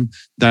them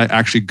that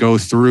actually go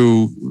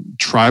through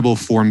tribal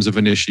forms of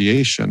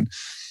initiation.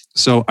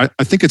 So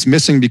I think it's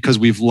missing because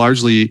we've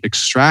largely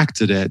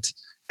extracted it,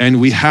 and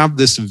we have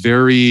this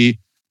very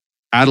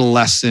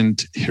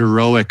adolescent,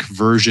 heroic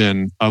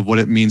version of what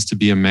it means to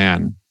be a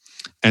man.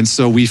 And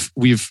so we've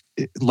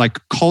like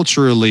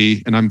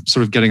culturally, and I'm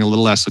sort of getting a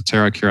little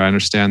esoteric here, I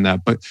understand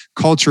that, but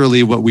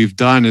culturally what we've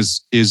done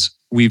is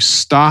we've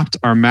stopped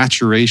our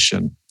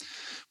maturation.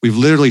 We've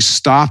literally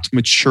stopped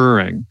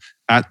maturing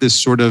at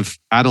this sort of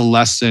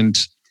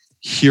adolescent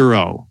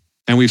hero.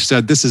 And we've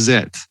said, this is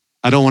it.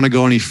 I don't want to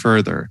go any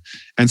further.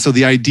 And so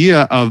the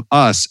idea of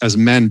us as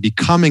men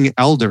becoming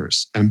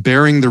elders and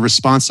bearing the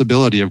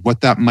responsibility of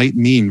what that might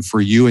mean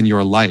for you and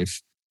your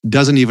life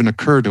doesn't even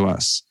occur to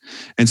us.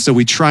 And so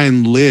we try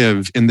and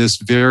live in this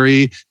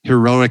very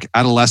heroic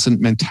adolescent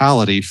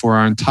mentality for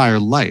our entire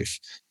life,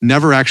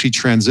 never actually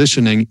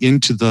transitioning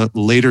into the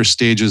later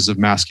stages of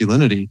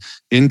masculinity,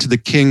 into the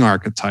king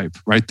archetype,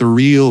 right? The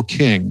real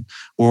king,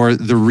 or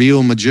the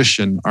real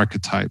magician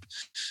archetype,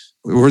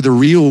 or the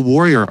real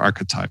warrior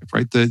archetype,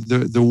 right?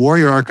 The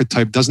warrior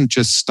archetype doesn't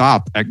just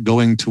stop at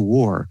going to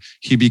war.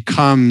 He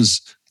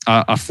becomes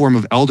a form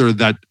of elder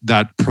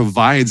that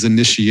provides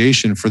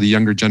initiation for the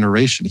younger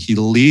generation. He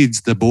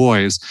leads the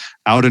boys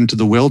out into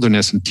the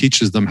wilderness and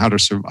teaches them how to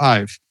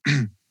survive.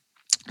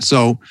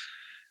 So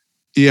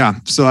maybe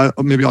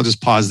I'll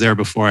just pause there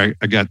before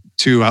I get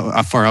too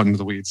far out into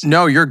the weeds.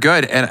 No, you're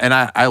good. And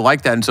I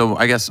like that. And so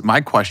I guess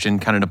my question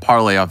kind of to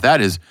parlay off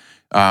that is,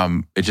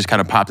 it just kind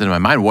of popped into my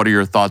mind. What are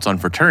your thoughts on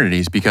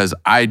fraternities? Because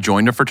I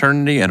joined a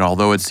fraternity, and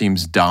although it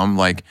seems dumb,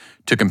 like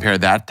to compare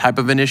that type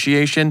of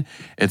initiation,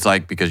 it's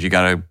like, because you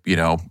got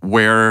to,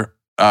 wear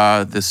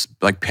this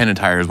like pin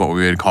attire is what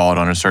we would call it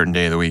on a certain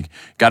day of the week.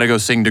 Got to go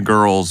sing to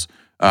girls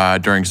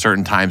during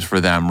certain times for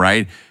them,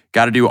 right?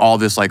 Got to do all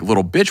this like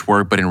little bitch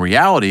work. But in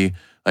reality,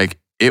 like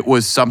it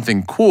was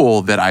something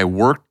cool that I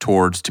worked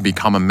towards to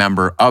become a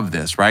member of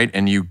this, right?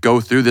 And you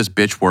go through this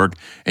bitch work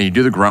and you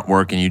do the grunt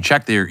work and you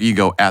check your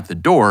ego at the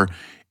door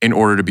in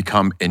order to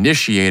become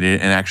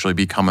initiated and actually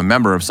become a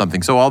member of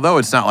something. So although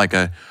it's not like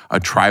a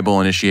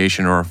tribal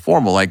initiation or a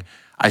formal, like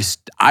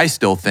I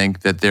still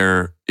think that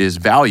there is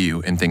value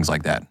in things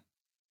like that.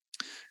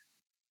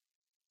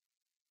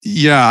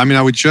 Yeah, I mean,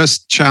 I would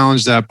just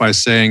challenge that by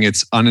saying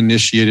it's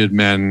uninitiated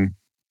men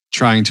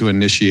trying to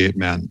initiate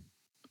men,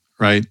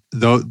 right?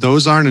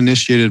 Those aren't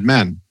initiated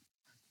men.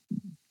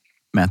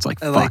 Matt's like,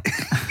 fuck.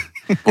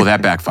 Well,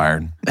 that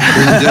backfired.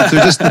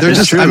 They're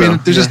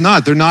just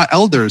not. They're not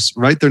elders,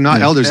 right? They're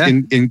not elders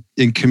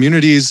in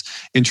communities,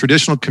 in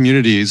traditional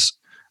communities,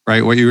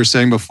 right? What you were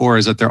saying before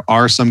is that there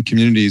are some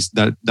communities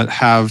that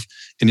have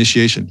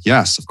initiation.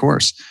 Yes, of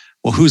course.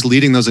 Well, who's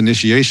leading those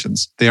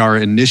initiations? They are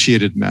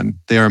initiated men.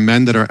 They are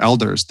men that are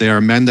elders. They are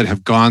men that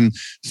have gone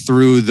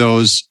through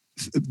those,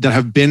 that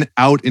have been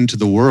out into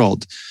the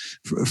world.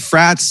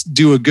 Frats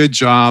do a good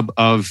job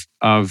of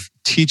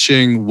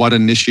teaching what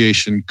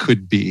initiation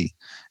could be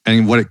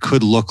and what it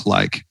could look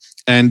like.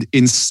 And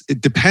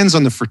it depends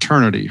on the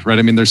fraternity, right?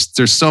 I mean,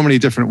 there's so many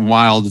different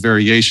wild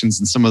variations,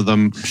 and some of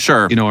them,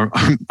 sure,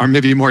 are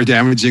maybe more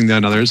damaging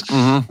than others,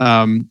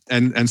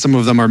 and some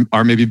of them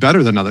are maybe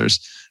better than others.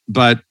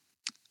 But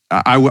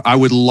I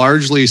would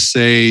largely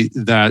say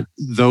that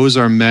those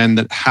are men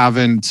that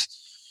haven't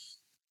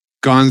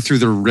gone through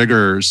the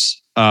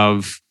rigors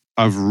of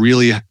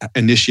really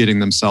initiating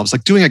themselves.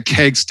 Like doing a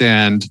keg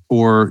stand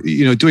or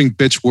doing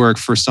bitch work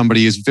for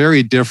somebody is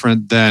very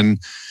different than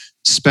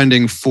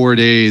spending 4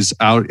 days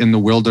out in the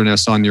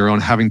wilderness on your own,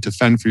 having to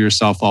fend for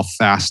yourself while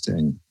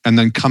fasting, and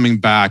then coming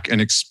back and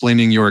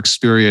explaining your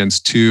experience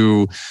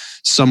to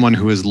someone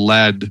who has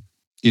led,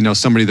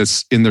 somebody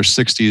that's in their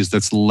 60s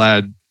that's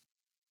led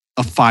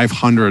a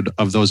 500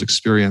 of those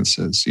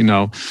experiences,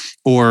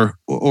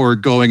 or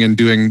going and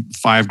doing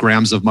 5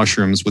 grams of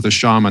mushrooms with a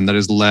shaman that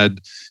has led,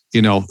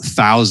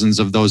 thousands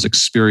of those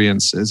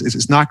experiences.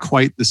 It's not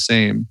quite the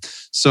same.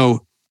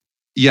 So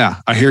yeah,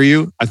 I hear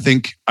you. I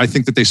think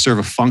that they serve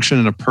a function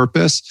and a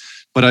purpose,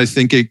 but I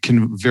think it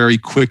can very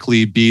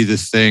quickly be the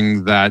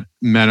thing that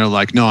men are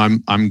like, no,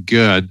 I'm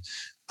good.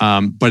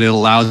 But it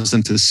allows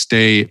them to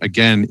stay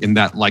again in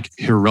that like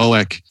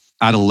heroic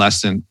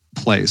adolescent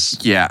place.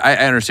 Yeah, I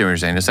understand what you're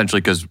saying. Essentially,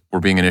 because we're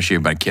being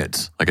initiated by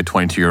kids. Like a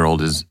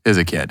 22-year-old is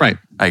a kid. Right.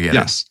 I get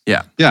it.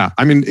 Yeah. Yeah.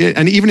 I mean,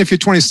 and even if you're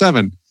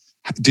 27,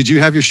 did you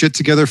have your shit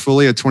together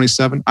fully at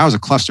 27? I was a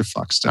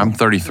clusterfuck still. I'm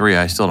 33.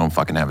 I still don't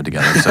fucking have it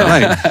together. So.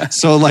 Right.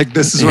 So like,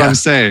 this is what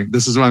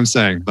I'm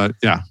saying. But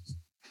yeah.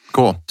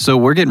 Cool. So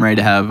we're getting ready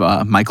to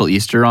have Michael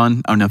Easter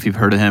on. I don't know if you've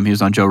heard of him. He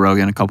was on Joe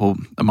Rogan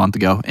a month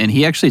ago. And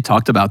he actually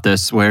talked about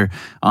this where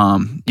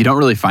you don't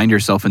really find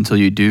yourself until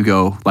you do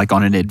go like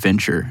on an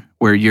adventure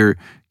where you're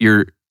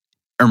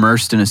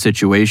immersed in a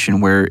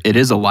situation where it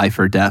is a life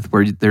or death,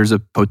 where there's a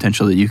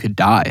potential that you could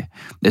die.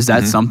 Is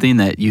that something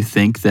that you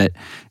think that,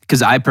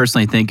 because I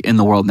personally think in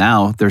the world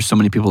now, there's so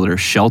many people that are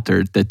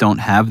sheltered that don't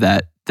have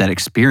that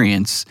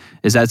experience.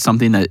 Is that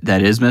something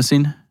that is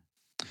missing?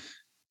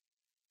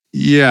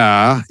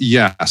 Yeah,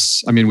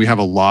 yes. I mean, we have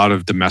a lot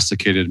of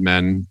domesticated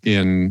men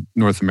in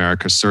North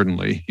America,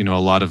 certainly. A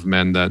lot of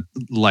men that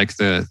like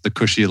the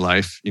cushy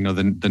life, the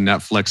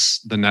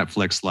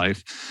Netflix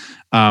life.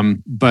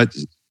 But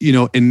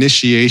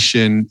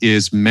initiation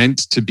is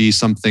meant to be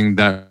something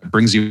that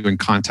brings you in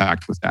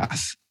contact with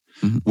death.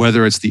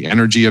 Whether it's the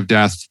energy of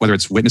death, whether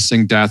it's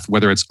witnessing death,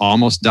 whether it's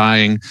almost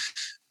dying,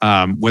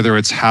 whether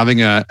it's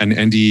having an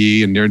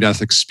NDE, a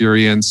near-death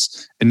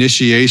experience.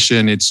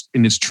 Initiation, it's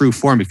in its true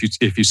form. If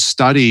you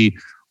study,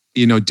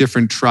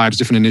 different tribes,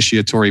 different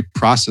initiatory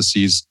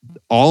processes,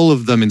 all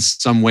of them in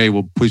some way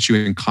will put you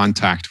in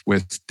contact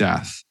with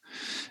death.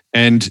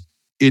 And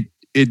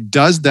it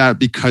does that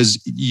because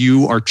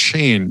you are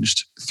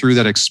changed through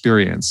that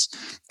experience.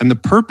 And the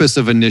purpose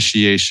of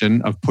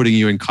initiation, of putting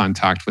you in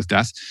contact with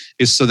death,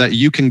 is so that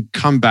you can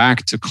come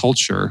back to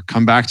culture,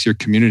 come back to your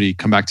community,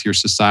 come back to your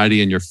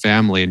society and your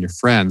family and your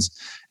friends,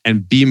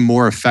 and be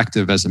more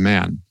effective as a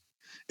man.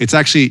 It's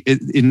actually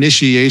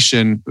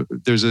initiation.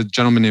 There's a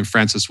gentleman named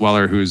Francis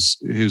Weller whose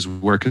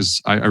work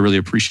I really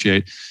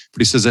appreciate,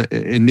 but he says that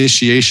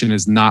initiation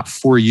is not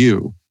for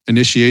you.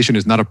 Initiation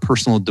is not a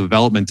personal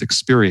development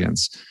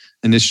experience.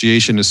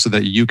 Initiation is so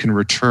that you can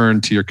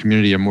return to your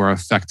community a more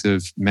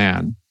effective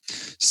man.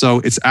 So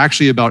it's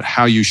actually about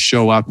how you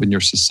show up in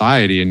your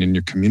society and in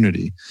your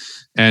community.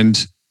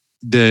 And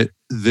the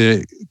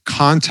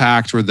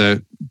contact, or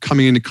the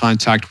coming into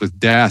contact with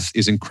death,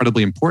 is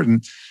incredibly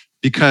important,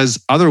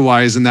 because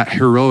otherwise in that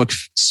heroic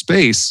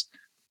space,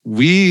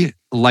 we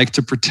like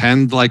to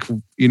pretend like,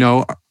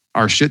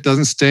 our shit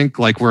doesn't stink,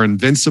 like we're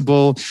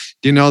invincible,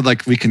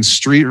 like we can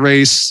street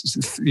race,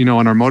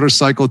 on our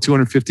motorcycle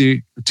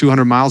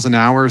 200 miles an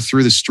hour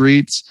through the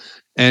streets,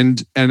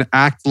 and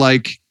act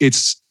like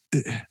it's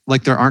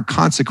like there aren't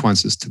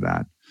consequences to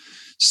that.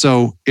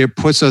 So it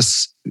puts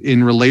us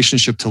in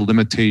relationship to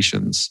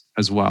limitations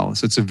as well.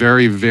 So it's a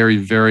very, very,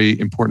 very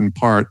important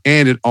part.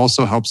 And it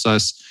also helps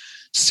us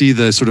see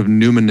the sort of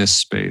numinous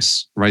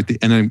space, right? The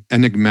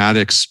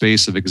enigmatic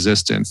space of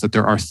existence, that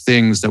there are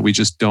things that we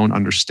just don't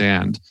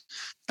understand,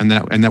 and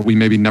that we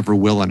maybe never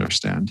will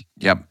understand.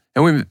 Yep.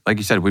 And like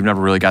you said, we've never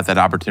really got that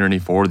opportunity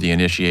for the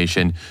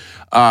initiation.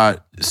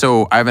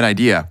 So I have an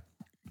idea.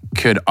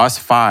 Could us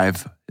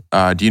five,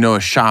 do you know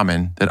a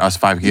shaman that us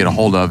five can get a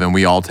hold of, and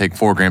we all take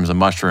 4 grams of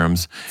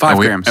mushrooms? 5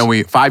 grams.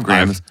 5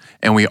 grams,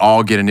 and we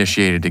all get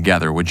initiated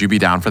together. Would you be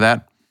down for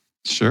that?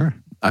 Sure.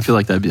 I feel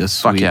like that'd be a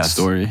sweet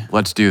story.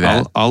 Let's do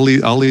that. I'll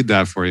lead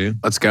that for you.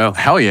 Let's go.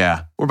 Hell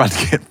yeah. We're about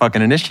to get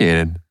fucking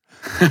initiated.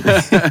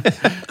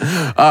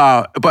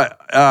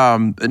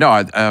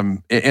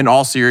 In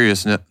all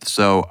seriousness,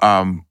 so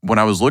when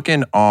I was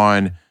looking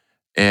on,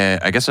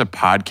 I guess a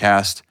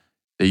podcast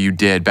that you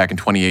did back in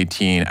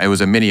 2018, it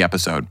was a mini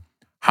episode,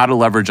 How to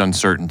Leverage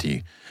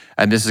Uncertainty.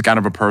 And this is kind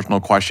of a personal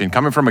question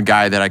coming from a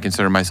guy that I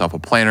consider myself a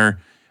planner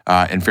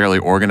and fairly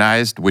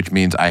organized, which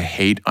means I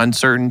hate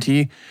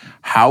uncertainty.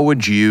 How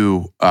do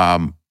you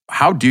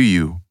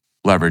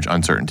leverage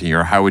uncertainty,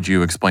 or how would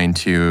you explain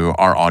to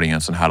our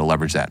audience on how to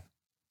leverage that?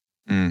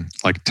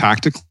 Like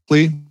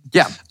tactically?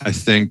 Yeah. I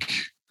think,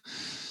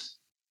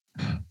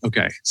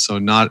 okay, so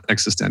not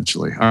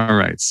existentially. All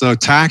right. So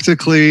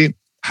tactically,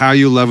 how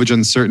you leverage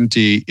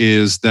uncertainty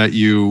is that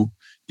you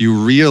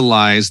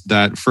realize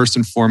that first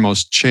and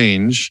foremost,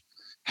 change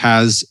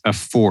has a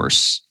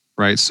force,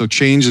 right? So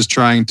change is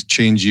trying to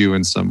change you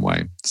in some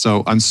way.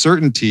 So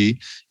uncertainty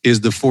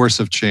is the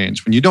force of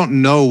change. When you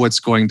don't know what's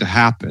going to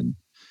happen,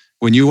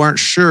 when you aren't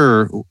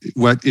sure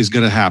what is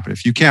going to happen,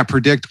 if you can't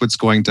predict what's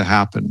going to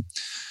happen,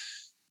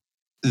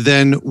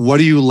 then what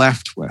are you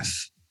left with,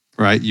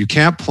 right? You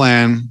can't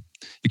plan,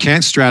 you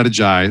can't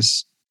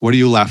strategize. What are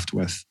you left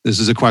with? This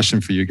is a question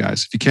for you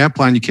guys. If you can't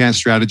plan, you can't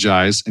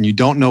strategize, and you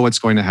don't know what's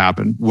going to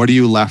happen, what are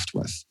you left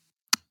with?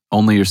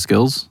 Only your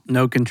skills?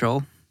 No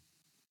control.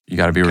 You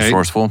got to be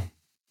resourceful.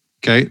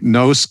 Okay,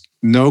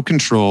 no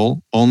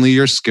control, only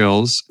your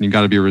skills, and you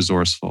got to be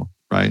resourceful,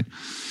 right?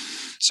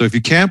 So if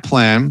you can't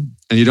plan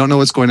and you don't know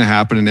what's going to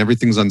happen and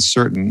everything's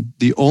uncertain,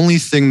 the only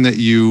thing that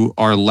you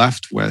are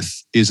left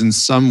with is in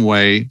some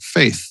way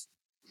faith,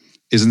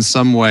 is in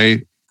some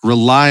way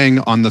relying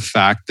on the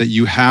fact that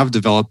you have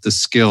developed the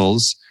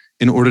skills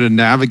in order to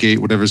navigate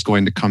whatever's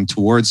going to come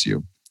towards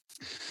you.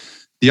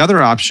 The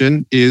other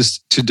option is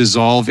to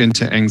dissolve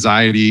into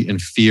anxiety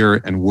and fear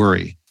and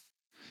worry.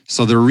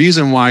 So the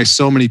reason why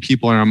so many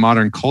people in our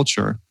modern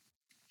culture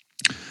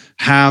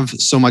have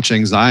so much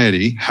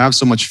anxiety, have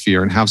so much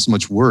fear, and have so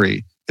much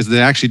worry is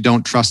they actually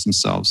don't trust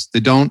themselves. They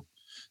don't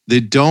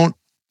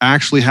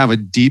actually have a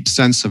deep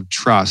sense of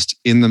trust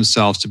in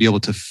themselves to be able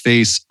to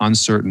face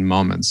uncertain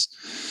moments.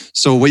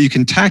 So what you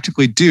can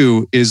tactically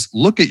do is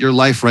look at your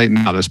life right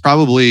now. There's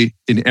probably,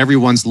 in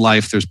everyone's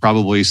life, there's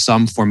probably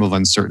some form of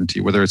uncertainty,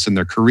 whether it's in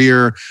their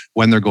career,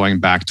 when they're going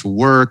back to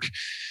work.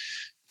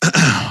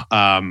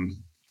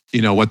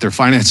 what their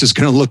finance is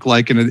going to look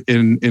like in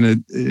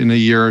a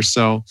year or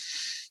so.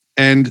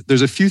 And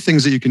there's a few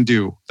things that you can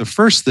do. The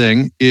first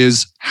thing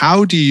is,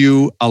 how do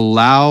you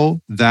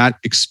allow that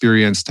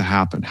experience to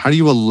happen? How do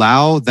you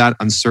allow that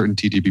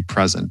uncertainty to be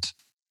present?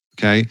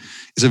 Okay.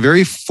 It's a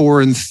very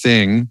foreign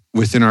thing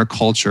within our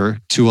culture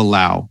to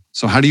allow.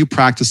 So how do you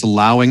practice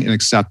allowing and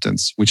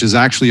acceptance, which is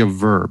actually a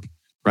verb,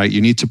 right? You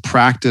need to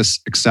practice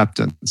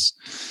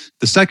acceptance.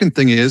 The second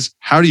thing is,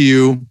 how do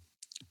you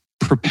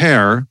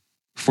prepare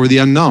for the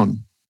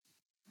unknown?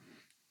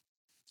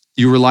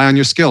 You rely on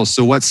your skills.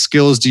 So what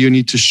skills do you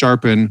need to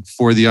sharpen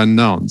for the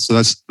unknown? So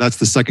that's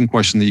the second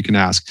question that you can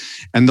ask.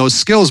 And those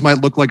skills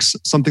might look like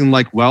something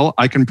like, well,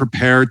 I can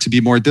prepare to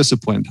be more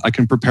disciplined. I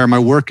can prepare my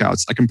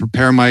workouts. I can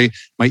prepare my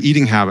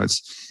eating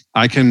habits.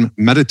 I can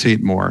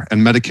meditate more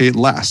and medicate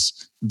less.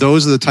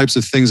 Those are the types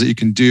of things that you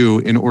can do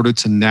in order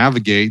to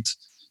navigate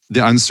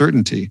the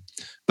uncertainty.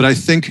 But I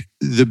think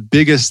the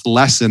biggest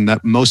lesson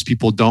that most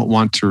people don't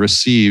want to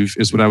receive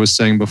is what I was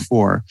saying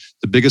before.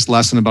 The biggest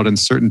lesson about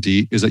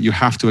uncertainty is that you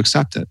have to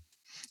accept it.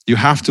 You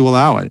have to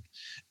allow it.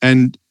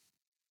 And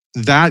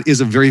that is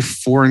a very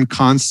foreign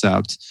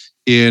concept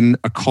in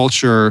a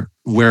culture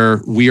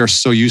where we are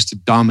so used to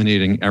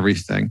dominating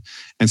everything.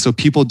 And so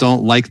people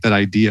don't like that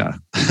idea.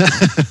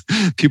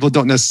 People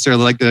don't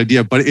necessarily like that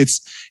idea, but it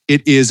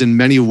is in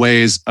many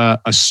ways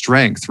a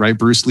strength, right?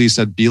 Bruce Lee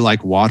said, be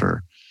like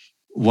water.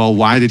 Well,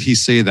 why did he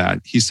say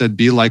that? He said,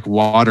 be like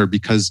water,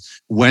 because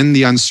when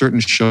the uncertain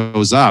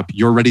shows up,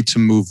 you're ready to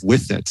move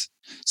with it.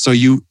 So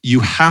you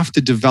have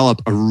to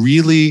develop a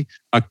really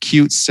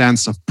acute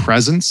sense of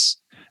presence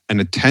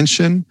and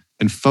attention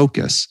and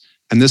focus.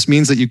 And this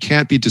means that you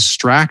can't be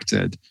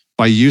distracted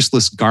by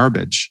useless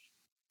garbage,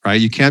 right?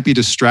 You can't be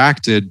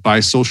distracted by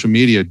social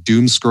media,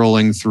 doom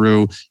scrolling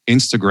through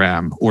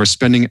Instagram or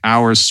spending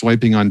hours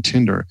swiping on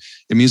Tinder.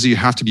 It means that you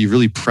have to be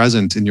really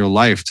present in your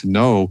life to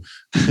know.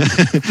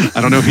 I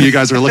don't know who you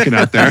guys are looking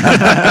at there.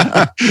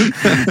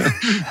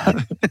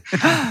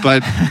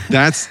 But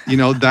that's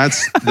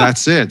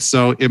it.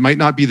 So it might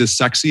not be the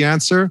sexy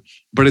answer,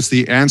 but it's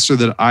the answer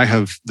that I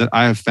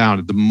have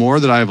found. The more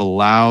that I've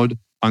allowed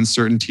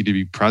uncertainty to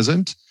be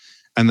present,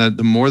 and that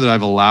the more that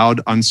I've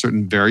allowed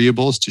uncertain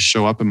variables to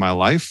show up in my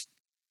life,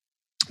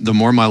 the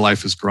more my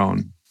life has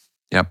grown.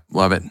 Yep,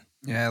 love it.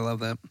 Yeah, I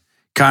love that.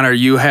 Connor,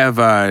 you have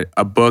a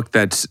book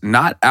that's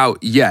not out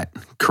yet,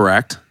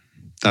 correct?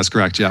 That's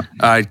correct, yeah.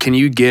 Can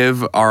you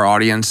give our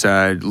audience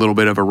a little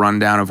bit of a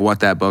rundown of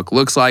what that book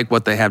looks like,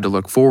 what they have to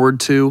look forward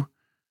to?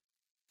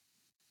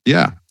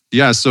 Yeah.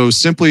 So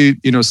simply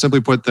put,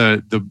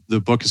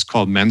 the book is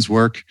called Men's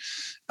Work.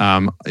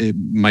 It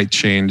might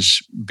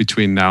change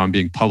between now and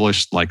being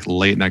published like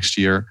late next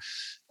year.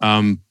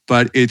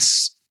 But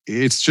it's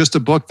just a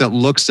book that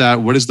looks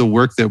at what is the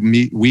work that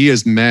we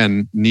as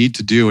men need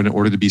to do in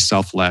order to be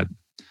self-led.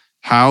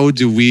 How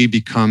do we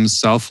become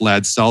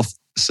self-led,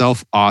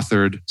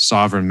 self-authored,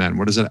 sovereign men?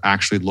 What does it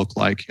actually look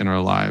like in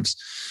our lives?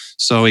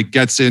 So it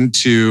gets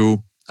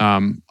into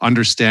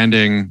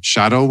understanding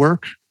shadow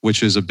work,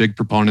 which is a big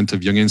proponent of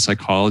Jungian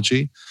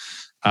psychology.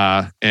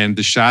 And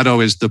the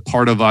shadow is the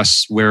part of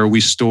us where we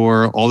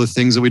store all the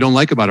things that we don't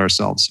like about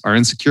ourselves, our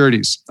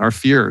insecurities, our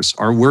fears,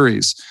 our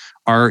worries,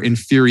 our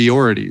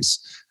inferiorities,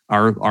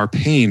 our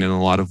pain in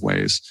a lot of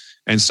ways.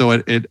 And so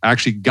it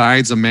actually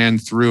guides a man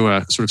through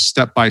a sort of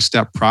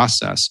step-by-step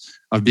process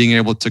of being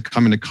able to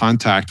come into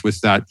contact with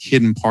that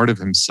hidden part of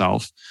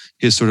himself,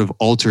 his sort of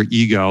alter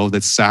ego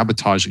that's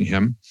sabotaging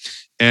him,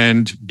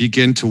 and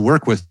begin to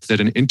work with it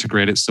and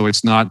integrate it so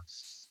it's not.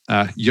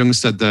 Jung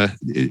said that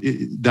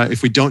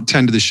if we don't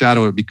tend to the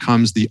shadow, it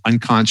becomes the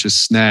unconscious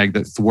snag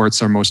that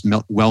thwarts our most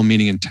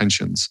well-meaning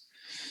intentions.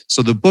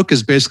 So the book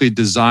is basically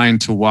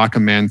designed to walk a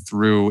man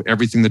through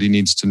everything that he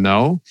needs to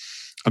know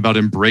about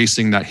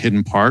embracing that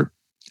hidden part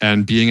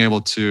and being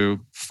able to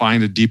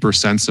find a deeper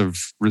sense of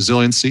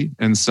resiliency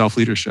and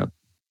self-leadership.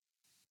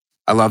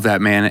 I love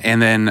that, man. And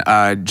then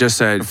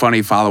just a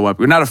funny follow-up,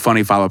 not a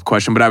funny follow-up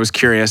question, but I was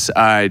curious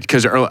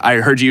because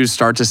I heard you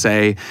start to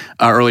say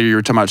earlier, you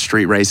were talking about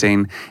street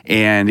racing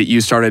and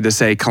you started to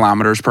say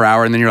kilometers per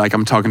hour. And then you're like,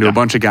 I'm talking to a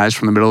bunch of guys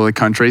from the middle of the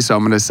country, so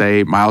I'm going to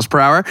say miles per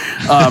hour.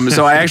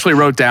 So I actually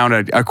wrote down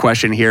a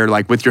question here,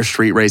 like with your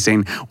street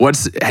racing,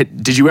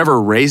 did you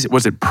ever race?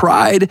 Was it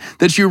pride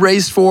that you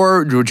raced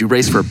for? Would you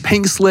race for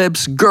pink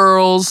slips,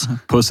 girls?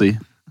 Pussy.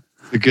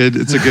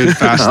 It's a good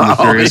Fast and the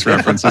Furious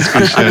reference.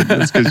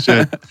 That's good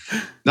shit.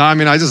 No, I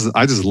mean, I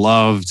just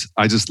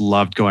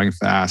loved going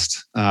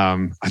fast.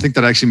 I think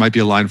that actually might be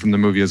a line from the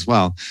movie as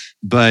well.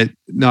 But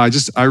no,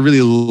 I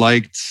really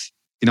liked,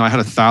 I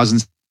had a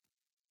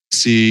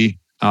 1000cc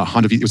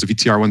Honda, it was a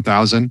VTR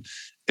 1000,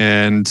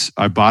 and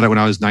I bought it when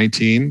I was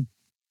 19,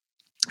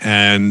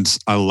 and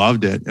I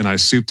loved it, and I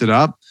souped it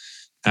up.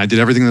 And I did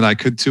everything that I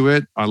could to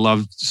it. I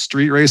loved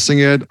street racing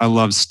it. I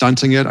loved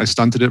stunting it. I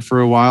stunted it for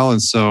a while.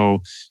 And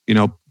so,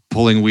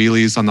 pulling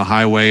wheelies on the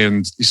highway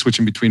and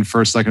switching between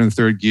first, second, and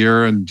third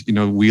gear and,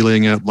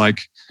 wheeling it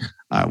like,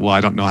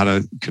 I don't know how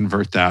to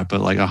convert that,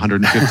 but like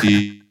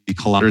 150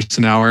 kilometers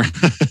an hour.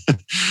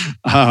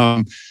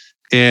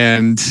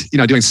 and,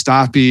 doing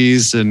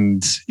stoppies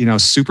and,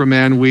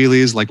 Superman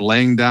wheelies, like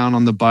laying down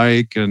on the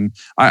bike. And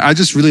I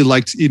just really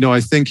liked,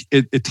 I think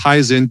it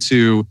ties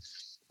into,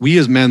 we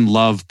as men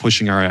love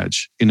pushing our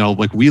edge,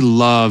 like we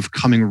love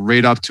coming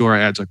right up to our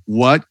edge.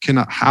 Like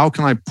how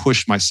can I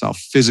push myself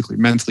physically,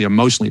 mentally,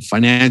 emotionally,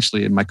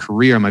 financially, in my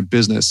career, in my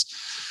business?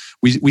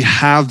 We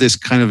have this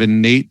kind of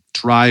innate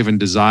drive and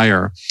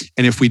desire.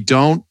 And if we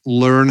don't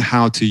learn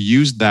how to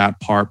use that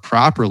part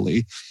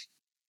properly,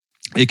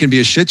 it can be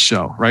a shit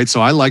show, right?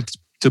 So I liked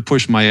to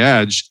push my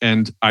edge,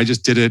 and I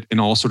just did it in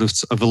all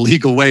sorts of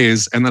illegal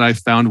ways. And then I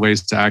found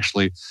ways to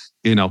actually,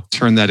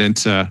 turn that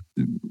into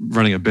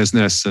running a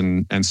business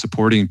and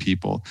supporting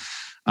people.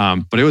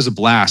 But it was a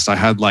blast. I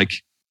had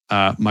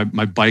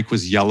my bike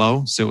was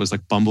yellow, so it was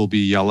like Bumblebee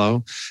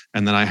yellow.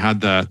 And then I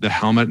had the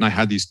helmet, and I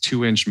had these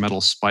 2-inch metal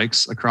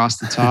spikes across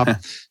the top.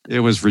 It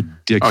was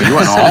ridiculous. Oh, you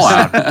went all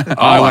out.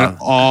 I went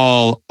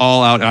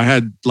all out. I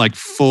had like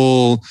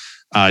full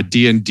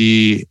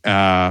D&D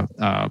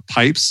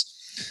pipes,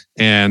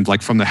 and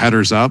like from the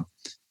headers up.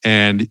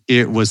 And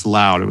it was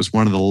loud. It was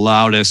one of the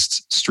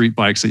loudest street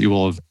bikes that you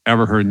will have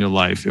ever heard in your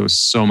life. It was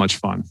so much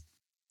fun.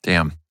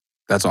 Damn.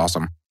 That's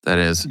awesome. That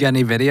is. You got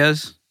any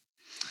videos?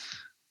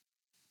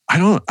 I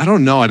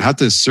don't know. I'd have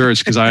to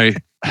search, because I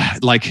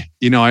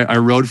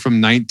rode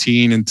from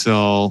 19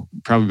 until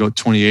probably about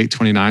 28,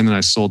 29. Then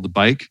I sold the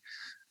bike.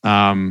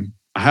 I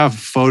have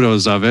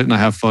photos of it, and I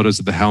have photos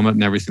of the helmet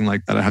and everything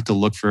like that. I have to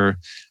look for,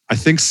 I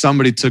think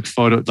somebody took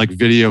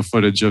video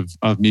footage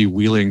of me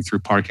wheeling through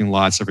parking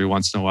lots every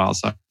once in a while.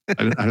 So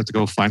I have to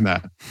go find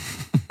that.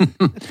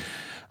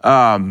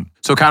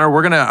 So Connor,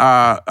 we're going to,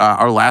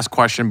 our last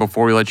question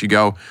before we let you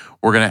go,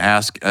 we're going to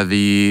ask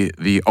the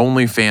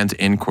OnlyFans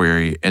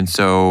inquiry. And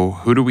so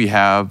who do we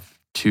have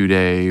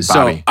today,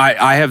 Bobby? So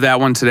I have that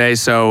one today.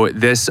 So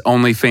this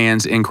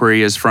OnlyFans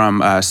inquiry is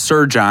from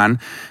Sir John.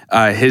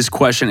 His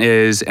question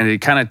is, and it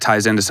kind of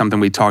ties into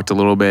something we talked a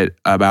little bit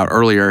about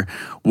earlier.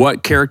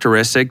 What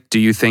characteristic do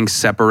you think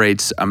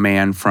separates a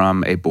man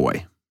from a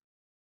boy?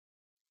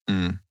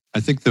 I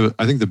think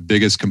the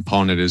biggest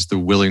component is the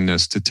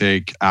willingness to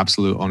take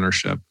absolute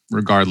ownership,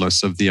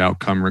 regardless of the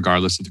outcome,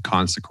 regardless of the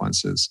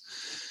consequences.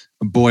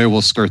 A boy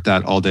will skirt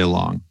that all day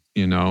long.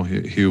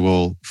 He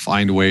will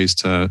find ways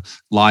to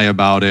lie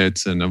about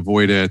it and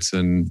avoid it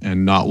and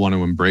not want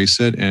to embrace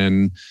it.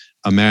 And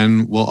a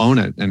man will own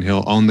it, and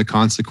he'll own the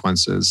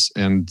consequences.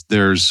 And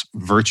there's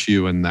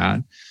virtue in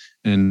that.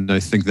 And I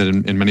think that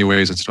in many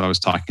ways, that's what I was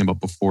talking about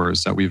before,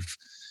 is that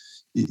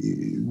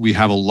we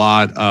have a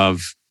lot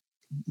of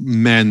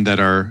men that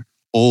are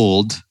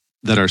old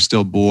that are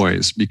still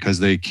boys because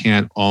they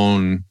can't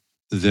own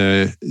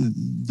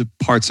the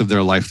parts of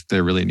their life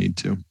they really need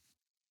to.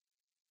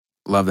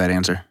 Love that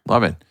answer.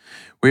 Love it.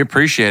 We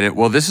appreciate it.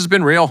 Well, this has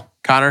been real,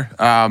 Connor.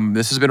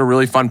 This has been a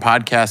really fun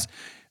podcast.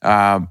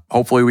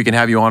 Hopefully we can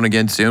have you on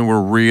again soon.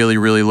 We're really,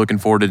 really looking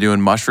forward to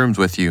doing mushrooms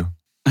with you.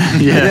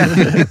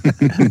 Yeah.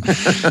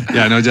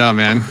 Yeah, no doubt,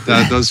 man.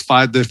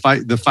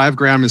 The 5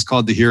 gram is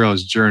called the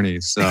hero's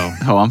journey. So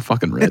I'm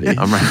fucking ready.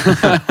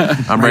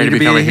 I'm ready to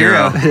become a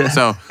hero.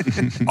 So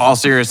all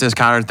seriousness,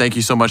 Connor, thank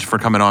you so much for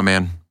coming on,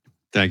 man.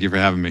 Thank you for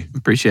having me.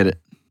 Appreciate it.